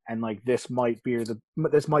 And like this might be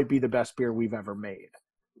the best beer we've ever made.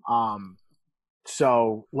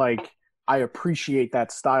 So like I appreciate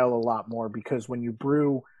that style a lot more, because when you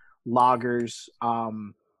brew lagers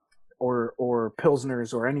or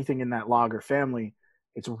pilsners or anything in that lager family,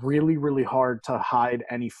 it's really, really hard to hide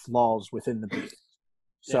any flaws within the beer.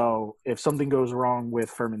 So if something goes wrong with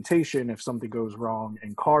fermentation, if something goes wrong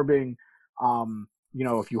in carbing,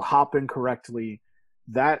 if you hop in correctly,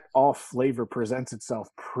 that off flavor presents itself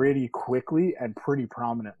pretty quickly and pretty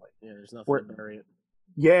prominently. Yeah, there's nothing to bury it.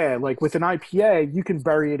 Yeah, like with an IPA, you can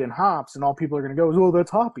bury it in hops, and all people are going to go is, "Oh,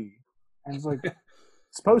 that's hoppy," and it's like it's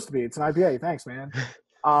supposed to be. It's an IPA. Thanks, man.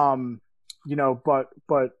 But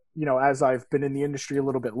as I've been in the industry a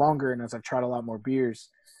little bit longer, and as I've tried a lot more beers,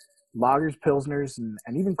 lagers, pilsners, and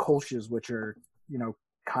even Kolsch's, which are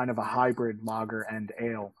kind of a hybrid lager and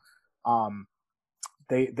ale,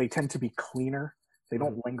 they tend to be cleaner. They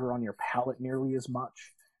don't linger on your palate nearly as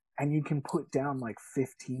much, and you can put down like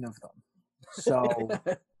 15 of them. So,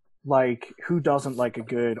 like, who doesn't like a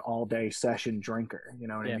good all-day session drinker? You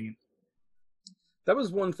know what I mean? That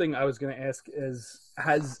was one thing I was going to ask is,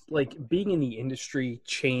 has, like, being in the industry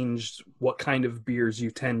changed what kind of beers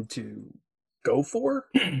you tend to go for?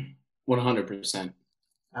 100%.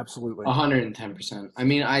 Absolutely. 110%. I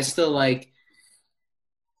mean, I still I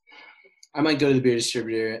might go to the beer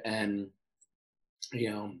distributor and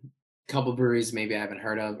a couple breweries maybe I haven't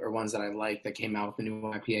heard of, or ones that I like that came out with a new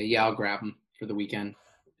IPA. Yeah, I'll grab them for the weekend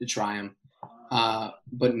to try them.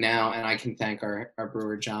 But now, and I can thank our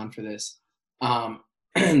brewer John for this,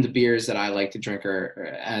 the beers that I like to drink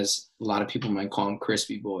are, as a lot of people might call them,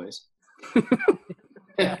 crispy boys. With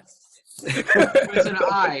an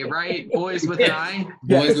I, right? Boys with an I?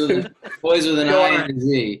 Boys with an I and a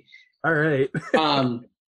Z. All right.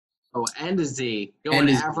 Oh, and a Z. Going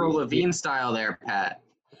Avril Lavigne style there, Pat.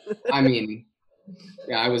 I mean,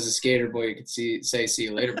 yeah, I was a skater boy. You could say "See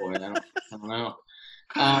you later, boy." I don't know.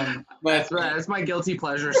 But that's right. That's my guilty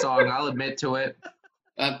pleasure song. I'll admit to it.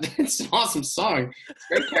 It's an awesome song. It's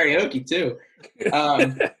great karaoke too.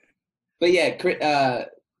 But yeah,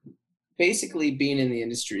 basically being in the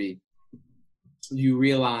industry, you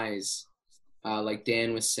realize, like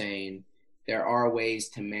Dan was saying, there are ways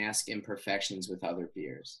to mask imperfections with other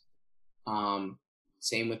beers.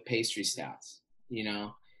 Same with pastry stouts. You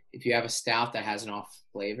know, if you have a stout that has an off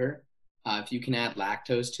flavor, if you can add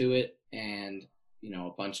lactose to it and, you know,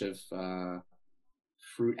 a bunch of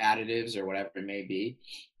fruit additives or whatever it may be,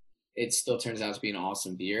 it still turns out to be an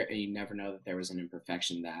awesome beer, and you never know that there was an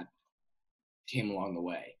imperfection that came along the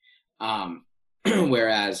way.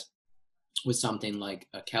 Whereas with something like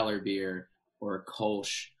a Keller beer or a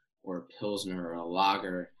Kolsch or a Pilsner or a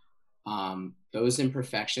lager, those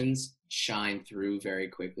imperfections shine through very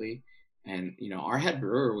quickly. And, you know, our head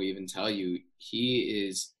brewer will even tell you he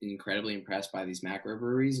is incredibly impressed by these macro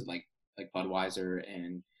breweries like Budweiser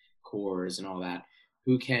and Coors and all that,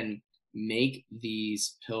 who can make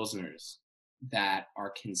these Pilsners that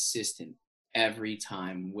are consistent every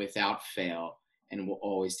time without fail and will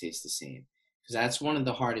always taste the same. Because that's one of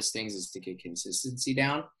the hardest things, is to get consistency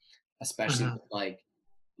down, especially with like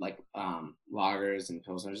lagers and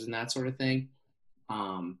pilsners and that sort of thing.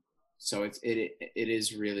 So it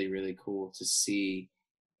is really, really cool to see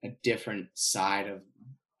a different side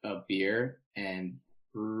of beer and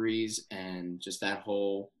breweries and just that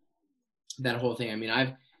whole thing. I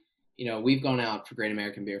mean, we've gone out for Great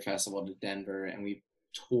American Beer Festival to Denver, and we've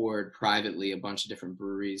toured privately a bunch of different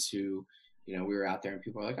breweries who, you know, we were out there and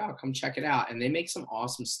people are like, oh, come check it out. And they make some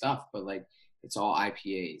awesome stuff, but like it's all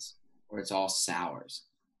IPAs or it's all sours.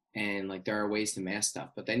 And like there are ways to mask stuff.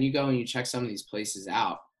 But then you go and you check some of these places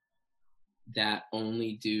out that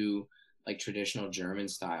only do like traditional German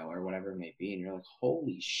style or whatever it may be. And you're like,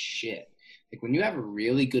 holy shit. Like when you have a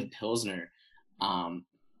really good Pilsner,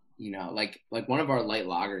 you know, like one of our light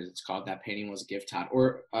lagers, it's called That Painting Was a Gift Tot.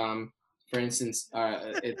 Or, for instance,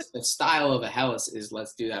 it's the style of a Helles is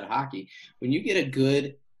Let's Do That Hockey. When you get a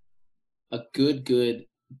good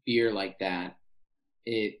beer like that,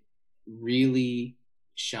 it really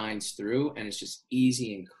shines through, and it's just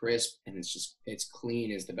easy and crisp, and it's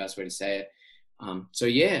clean is the best way to say it. So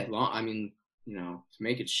yeah, I mean, you know, to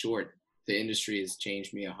make it short, the industry has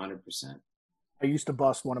changed me 100%. I used to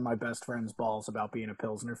bust one of my best friend's balls about being a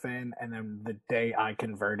Pilsner fan, and then the day I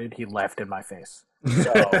converted, he laughed in my face.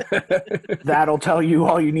 So that'll tell you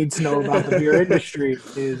all you need to know about the beer industry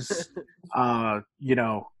is, you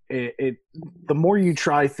know, the more you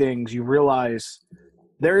try things, you realize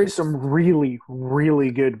there is some really,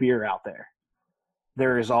 really good beer out there.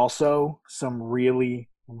 There is also some really,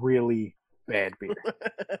 really bad beer.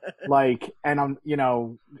 Like, and I'm, you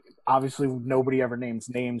know, obviously nobody ever names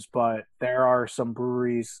names, but there are some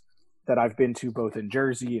breweries that I've been to both in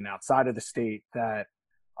Jersey and outside of the state that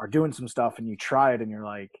are doing some stuff, and you try it and you're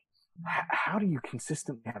like, how do you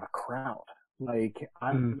consistently have a crowd? Like, you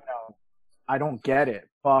know, I don't get it.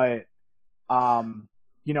 But,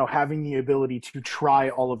 you know, having the ability to try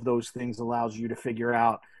all of those things allows you to figure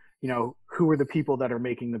out, you know, who are the people that are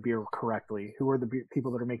making the beer correctly? Who are the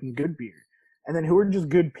people that are making good beer? And then who are just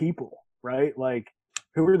good people, right? Like,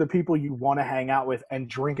 who are the people you want to hang out with and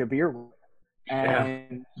drink a beer with?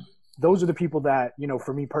 And those are the people that, you know,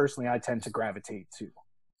 for me personally, I tend to gravitate to.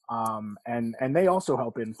 And they also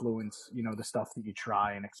help influence, you know, the stuff that you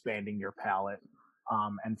try and expanding your palate,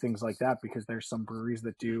 and things like that, because there's some breweries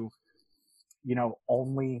that do, you know,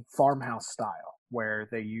 only farmhouse style where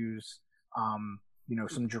they use, you know,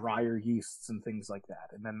 some drier yeasts and things like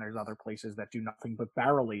that. And then there's other places that do nothing but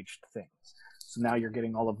barrel aged things. So now you're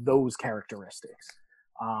getting all of those characteristics.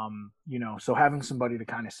 You know, so having somebody to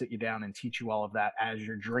kind of sit you down and teach you all of that as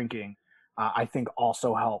you're drinking, I think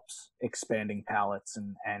also helps expanding palates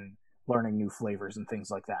and learning new flavors and things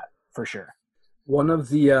like that, for sure. One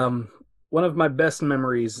of my best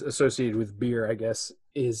memories associated with beer, I guess,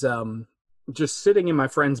 is just sitting in my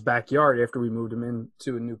friend's backyard after we moved him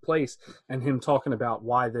into a new place, and him talking about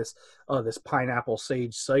why this pineapple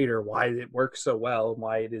sage cider, why it works so well,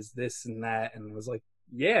 why it is this and that, and was like,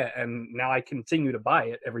 yeah, and now I continue to buy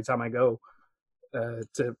it every time I go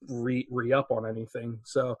to re-up on anything.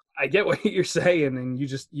 So I get what you're saying, and you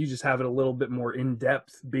just have it a little bit more in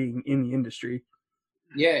depth being in the industry.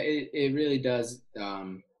 Yeah, it really does,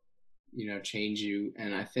 you know, change you.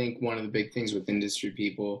 And I think one of the big things with industry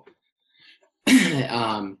people,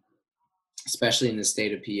 especially in the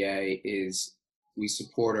state of PA, is we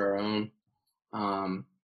support our own.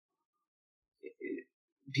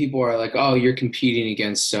 People are like, oh, you're competing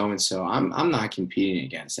against so-and-so. I'm not competing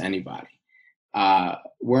against anybody.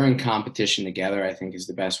 We're in competition together, I think is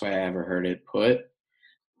the best way I ever heard it put.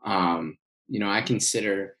 You know, I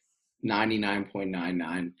consider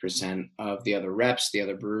 99.99% of the other reps, the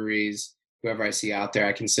other breweries, whoever I see out there,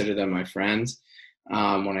 I consider them my friends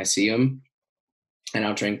when I see them. And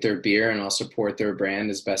I'll drink their beer and I'll support their brand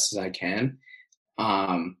as best as I can.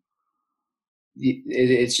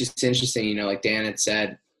 It's just interesting, you know, like Dan had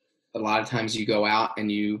said, a lot of times you go out and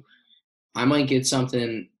I might get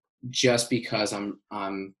something just because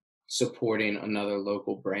I'm supporting another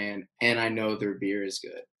local brand and I know their beer is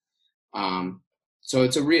good. So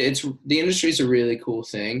the industry is a really cool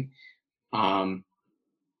thing.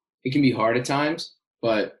 It can be hard at times,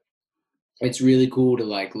 but it's really cool to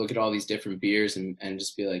like look at all these different beers and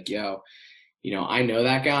just be like, yo, you know, I know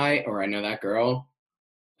that guy or I know that girl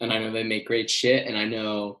and I know they make great shit and I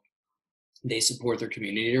know they support their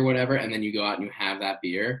community or whatever. And then you go out and you have that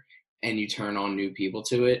beer and you turn on new people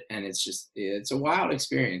to it. And it's a wild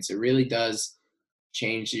experience. It really does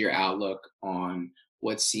change your outlook on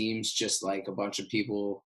what seems just like a bunch of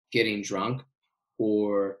people getting drunk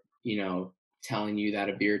or, you know, telling you that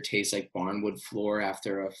a beer tastes like barnwood floor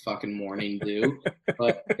after a fucking morning dew,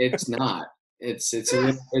 but it's not. It's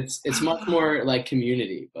much more like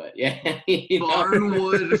community, but yeah. You know?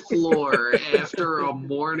 Barnwood floor after a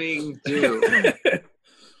morning dew.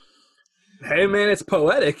 Hey man, it's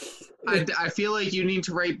poetic. I feel like you need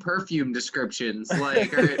to write perfume descriptions.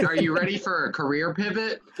 Like, are you ready for a career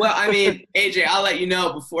pivot? Well, I mean, AJ, I'll let you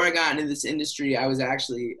know, before I got into this industry, I was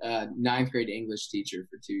actually a 9th grade English teacher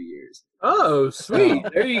for 2 years. Oh, sweet.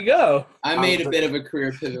 There you go. I made a bit of a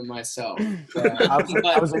career pivot myself.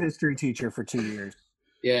 I was a history teacher for 2 years.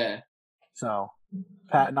 Yeah. So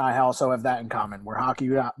Pat and I also have that in common. We're hockey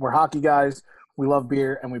guys. We love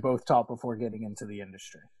beer, and we both taught before getting into the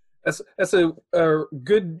industry. That's a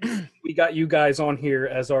good. We got you guys on here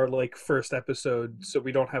as our like first episode, so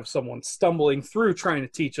we don't have someone stumbling through trying to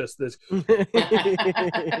teach us this.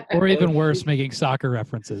 Or even worse, making soccer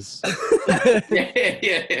references.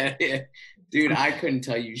 Yeah. Dude, I couldn't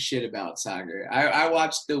tell you shit about soccer. I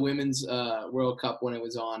watched the Women's World Cup when it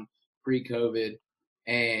was on pre-COVID,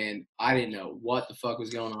 and I didn't know what the fuck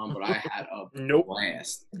was going on, but I had a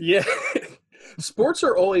blast. Yeah. Sports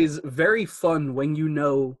are always very fun when you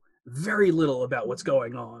know very little about what's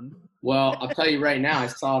going on. Well, I'll tell you right now, I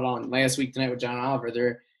saw it on Last Week Tonight with John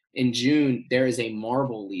Oliver. In June, there is a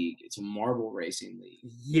marble league. It's a marble racing league.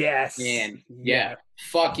 Yes. And yeah,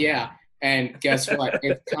 fuck yeah. And guess what?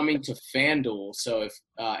 It's coming to FanDuel. So if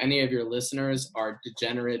any of your listeners are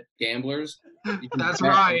degenerate gamblers, that's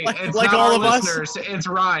right. It's like not all our of us. listeners. It's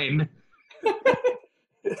Ryan.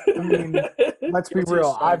 I mean, let's be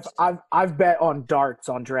real. I've bet on darts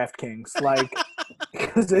on DraftKings, like,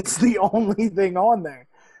 because it's the only thing on there.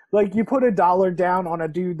 Like, you put $1 down on a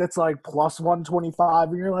dude that's like plus 125,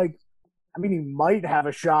 and you're like, I mean, he might have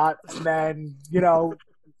a shot, and then, you know,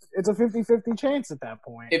 it's a 50-50 chance at that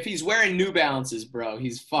point. If he's wearing New Balances, bro,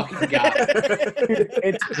 he's fucking got it.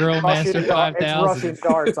 It's Girl Master 5000. It's Russian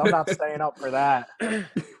darts. I'm not staying up for that.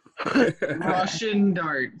 Russian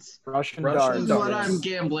darts. Russian This darts. is what I'm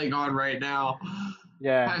gambling on right now.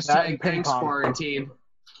 Yeah. Hashtag thanks quarantine.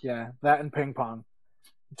 Yeah, that and ping pong.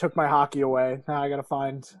 Took my hockey away. Now I got to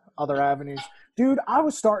find other avenues. Dude, I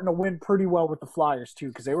was starting to win pretty well with the Flyers too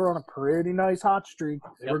because they were on a pretty nice hot streak.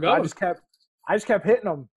 They were going. I just kept hitting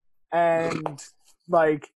them, and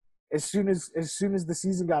like as soon as the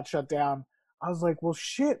season got shut down, I was like, well,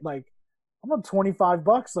 shit. Like I'm on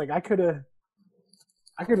 $25. Like I could have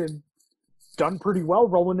done pretty well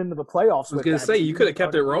rolling into the playoffs. I was gonna say you could have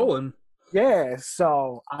kept it rolling. Yeah.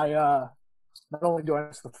 So I not only do I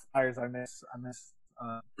miss the Flyers, I miss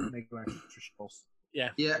making extra goals. Yeah.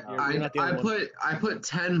 I put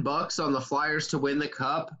 $10 on the Flyers to win the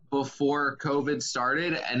cup before COVID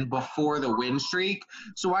started and before the win streak.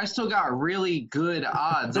 So I still got really good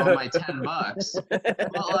odds on my $10.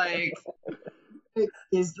 But like,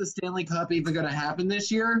 is the Stanley Cup even going to happen this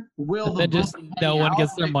year? Will the just no one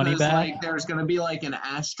gets their money back? Like, there's going to be like an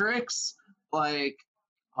asterisk. Like,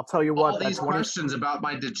 I'll tell you what. All these questions about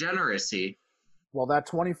my degeneracy. Well, that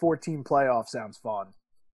 2014 playoff sounds fun.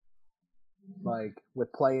 Like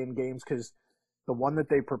with play-in games, because the one that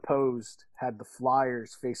they proposed had the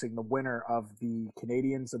Flyers facing the winner of the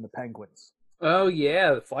Canadiens and the Penguins. Oh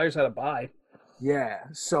yeah, the Flyers had a bye. Yeah,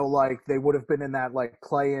 so like they would have been in that like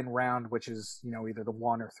play-in round, which is, you know, either the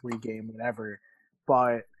 1 or 3 game, whatever.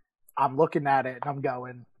 But I'm looking at it and I'm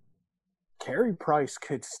going, Carey Price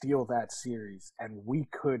could steal that series, and we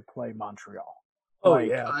could play Montreal. Oh like,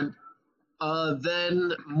 yeah.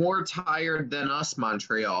 Then more tired than us,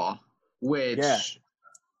 Montreal. Which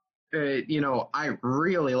I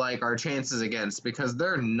really like our chances against because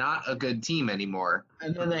they're not a good team anymore.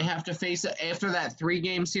 And then they have to face, after that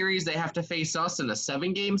 3-game series, they have to face us in a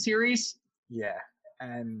 7-game series. Yeah,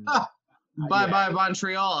 and Bye-bye,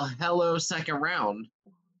 Montreal. Hello, second round.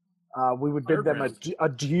 we would bid them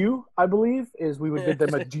adieu, I believe, we would bid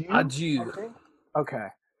them adieu. Adieu. Okay.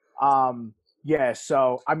 Yeah,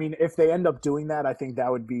 so, I mean, if they end up doing that, I think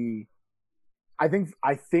that would be – I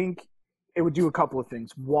think it would do a couple of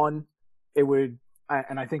things. One, it would –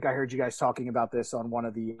 and I think I heard you guys talking about this on one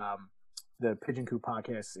of the Pigeon Coop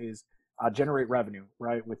podcasts is generate revenue,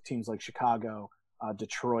 right, with teams like Chicago,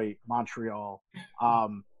 Detroit, Montreal.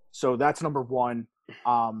 So that's number one.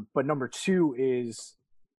 But number two is,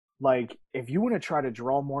 like, if you want to try to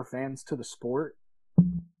draw more fans to the sport,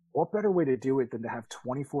 what better way to do it than to have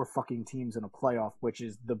 24 fucking teams in a playoff, which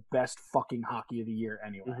is the best fucking hockey of the year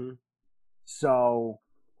anyway. Mm-hmm. So,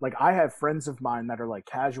 like, I have friends of mine that are, like,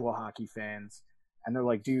 casual hockey fans, and they're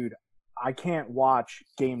like, dude, I can't watch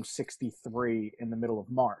game 63 in the middle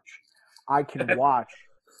of March. I can watch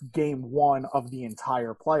game 1 of the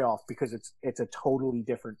entire playoff because it's a totally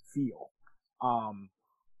different feel.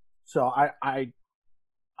 So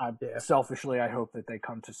selfishly, I hope that they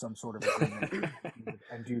come to some sort of agreement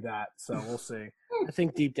and do that. So we'll see. I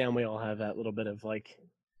think deep down we all have that little bit of like,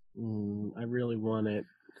 I really want it.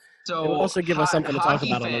 So it will also give us something to talk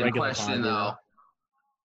about on the regular question, pod, though.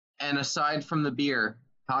 And aside from the beer,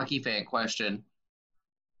 hockey fan question: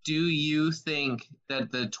 do you think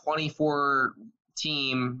that the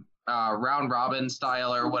 24-team round robin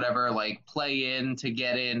style or whatever, like play in to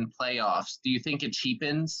get in playoffs, do you think it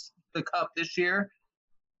cheapens the cup this year?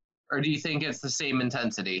 Or do you think it's the same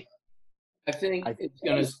intensity? I think it's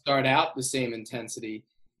going to start out the same intensity.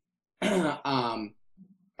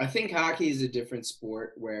 I think hockey is a different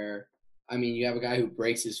sport where, I mean, you have a guy who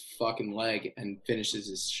breaks his fucking leg and finishes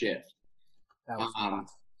his shift.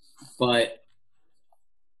 But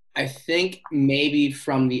I think maybe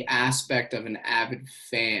from the aspect of an avid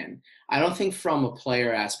fan, I don't think from a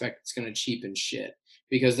player aspect it's going to cheapen shit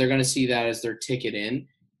because they're going to see that as their ticket in.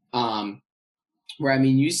 Where, I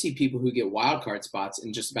mean, you see people who get wild card spots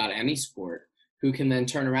in just about any sport who can then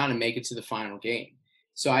turn around and make it to the final game.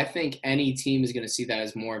 So I think any team is going to see that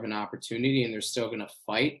as more of an opportunity and they're still going to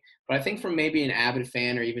fight. But I think from maybe an avid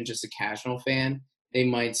fan or even just a casual fan, they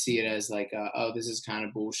might see it as like, oh, this is kind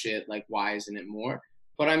of bullshit. Like, why isn't it more?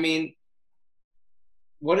 But I mean,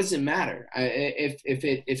 what does it matter? If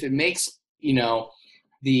it makes,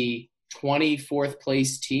 the 24th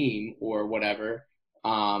place team or whatever,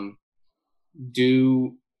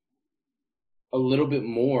 do a little bit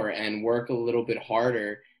more and work a little bit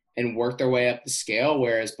harder and work their way up the scale,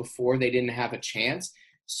 whereas before they didn't have a chance,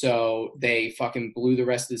 so they fucking blew the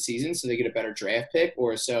rest of the season so they get a better draft pick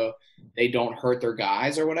or so they don't hurt their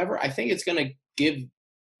guys or whatever. I think it's going to give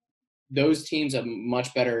those teams a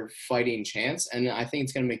much better fighting chance, and I think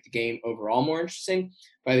it's going to make the game overall more interesting.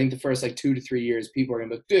 But I think the first 2 to 3 years, people are going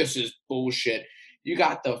to be like, this is bullshit. You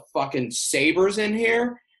got the fucking Sabres in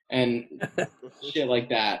here? And shit like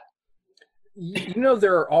that.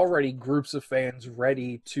 There are already groups of fans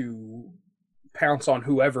ready to pounce on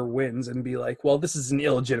whoever wins and be like, well, this is an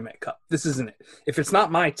illegitimate cup. This isn't it. If it's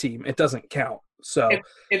not my team, it doesn't count. So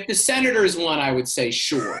if the Senators won, I would say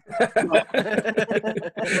sure.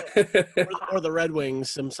 or the Red Wings,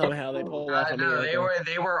 somehow they pull off. No,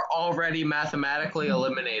 they were already mathematically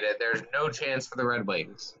eliminated. There's no chance for the Red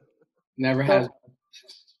Wings. Never has.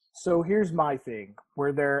 So here's my thing.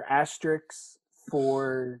 Were there asterisks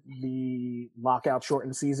for the lockout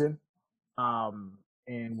shortened season?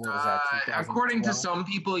 And what was that? According to some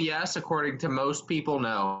people, yes. According to most people,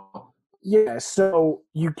 no. Yeah. So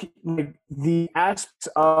the aspects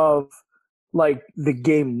of the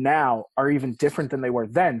game now are even different than they were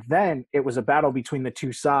then. Then it was a battle between the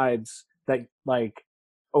two sides that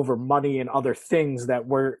over money and other things that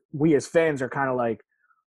we as fans are kind of like,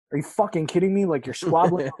 are you fucking kidding me? You're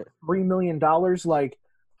squabbling $3 million.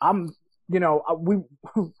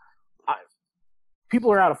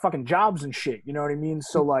 People are out of fucking jobs and shit. You know what I mean?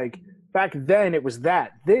 So back then it was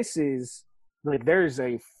that. This is there's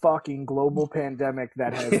a fucking global pandemic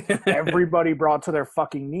that has everybody brought to their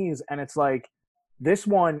fucking knees. And it's this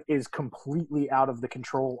one is completely out of the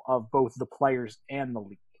control of both the players and the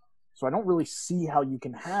league. So I don't really see how you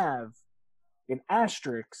can have an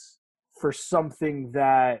asterisk for something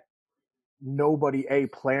that nobody A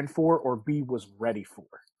planned for or B was ready for.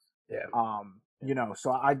 Yeah.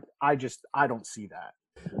 So I don't see that.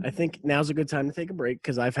 I think now's a good time to take a break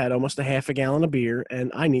because I've had almost a half a gallon of beer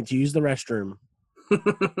and I need to use the restroom.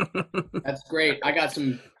 That's great. I got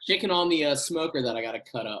some chicken on the smoker that I got to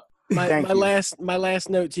cut up. Thank you. my last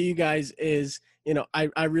note to you guys is,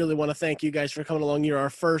 I really want to thank you guys for coming along. You're our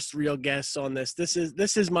first real guests on this. This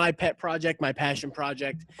is my pet project, my passion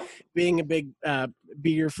project. Being a big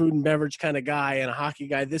beer, food, and beverage kind of guy and a hockey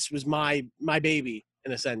guy, this was my baby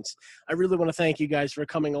in a sense. I really want to thank you guys for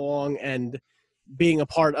coming along and being a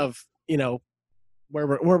part of, where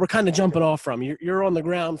we're kind of jumping off from. You're on the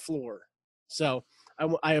ground floor, so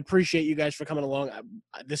I appreciate you guys for coming along.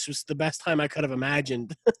 This was the best time I could have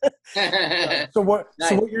imagined. So what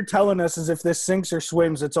you're telling us is if this sinks or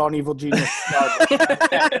swims, it's on Evil Genius.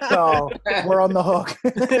 So we're on the hook.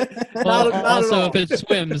 Well, Not also, at all. if it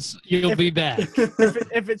swims, you'll be back.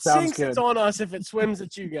 If it Sounds sinks, good. it's on us. If it swims,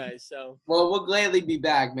 it's you guys. So Well, we'll gladly be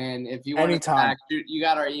back, man. If you want to come Anytime. back, you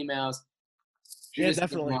got our emails. Yeah, Just-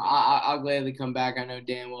 definitely. I'll gladly come back. I know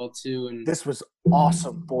Dan will too. And This was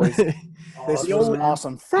awesome, boys. This The was only-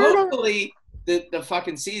 awesome. hopefully the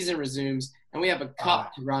fucking season resumes and we have a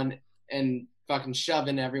cup to run and fucking shove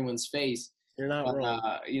in everyone's face. You're not But,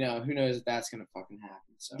 wrong. who knows if that's gonna fucking happen.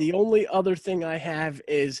 So The only other thing I have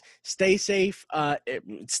is stay safe.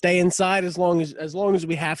 Stay inside as long as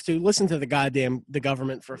we have to. Listen to the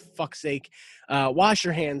government, for fuck's sake. Wash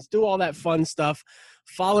your hands. Do all that fun stuff.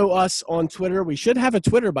 Follow us on Twitter. We should have a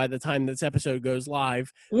Twitter by the time this episode goes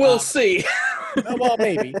live. We'll see. Well,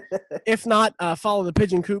 maybe. If not, follow the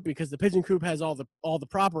Pigeon Coop, because the Pigeon Coop has all the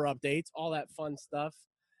proper updates, all that fun stuff.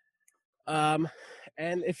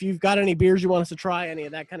 And if you've got any beers you want us to try, any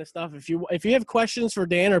of that kind of stuff, if you have questions for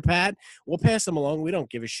Dan or Pat, we'll pass them along. We don't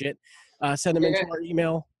give a shit. Send them into our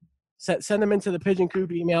email. Send them into the Pigeon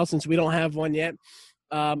Coop email, since we don't have one yet.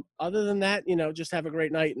 Other than that, just have a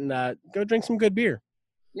great night and go drink some good beer.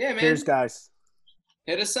 yeah, man. Cheers, guys.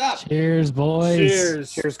 Hit us up. Cheers, boys.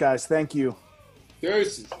 Cheers. Cheers, guys. Thank you.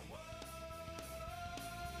 Deuces.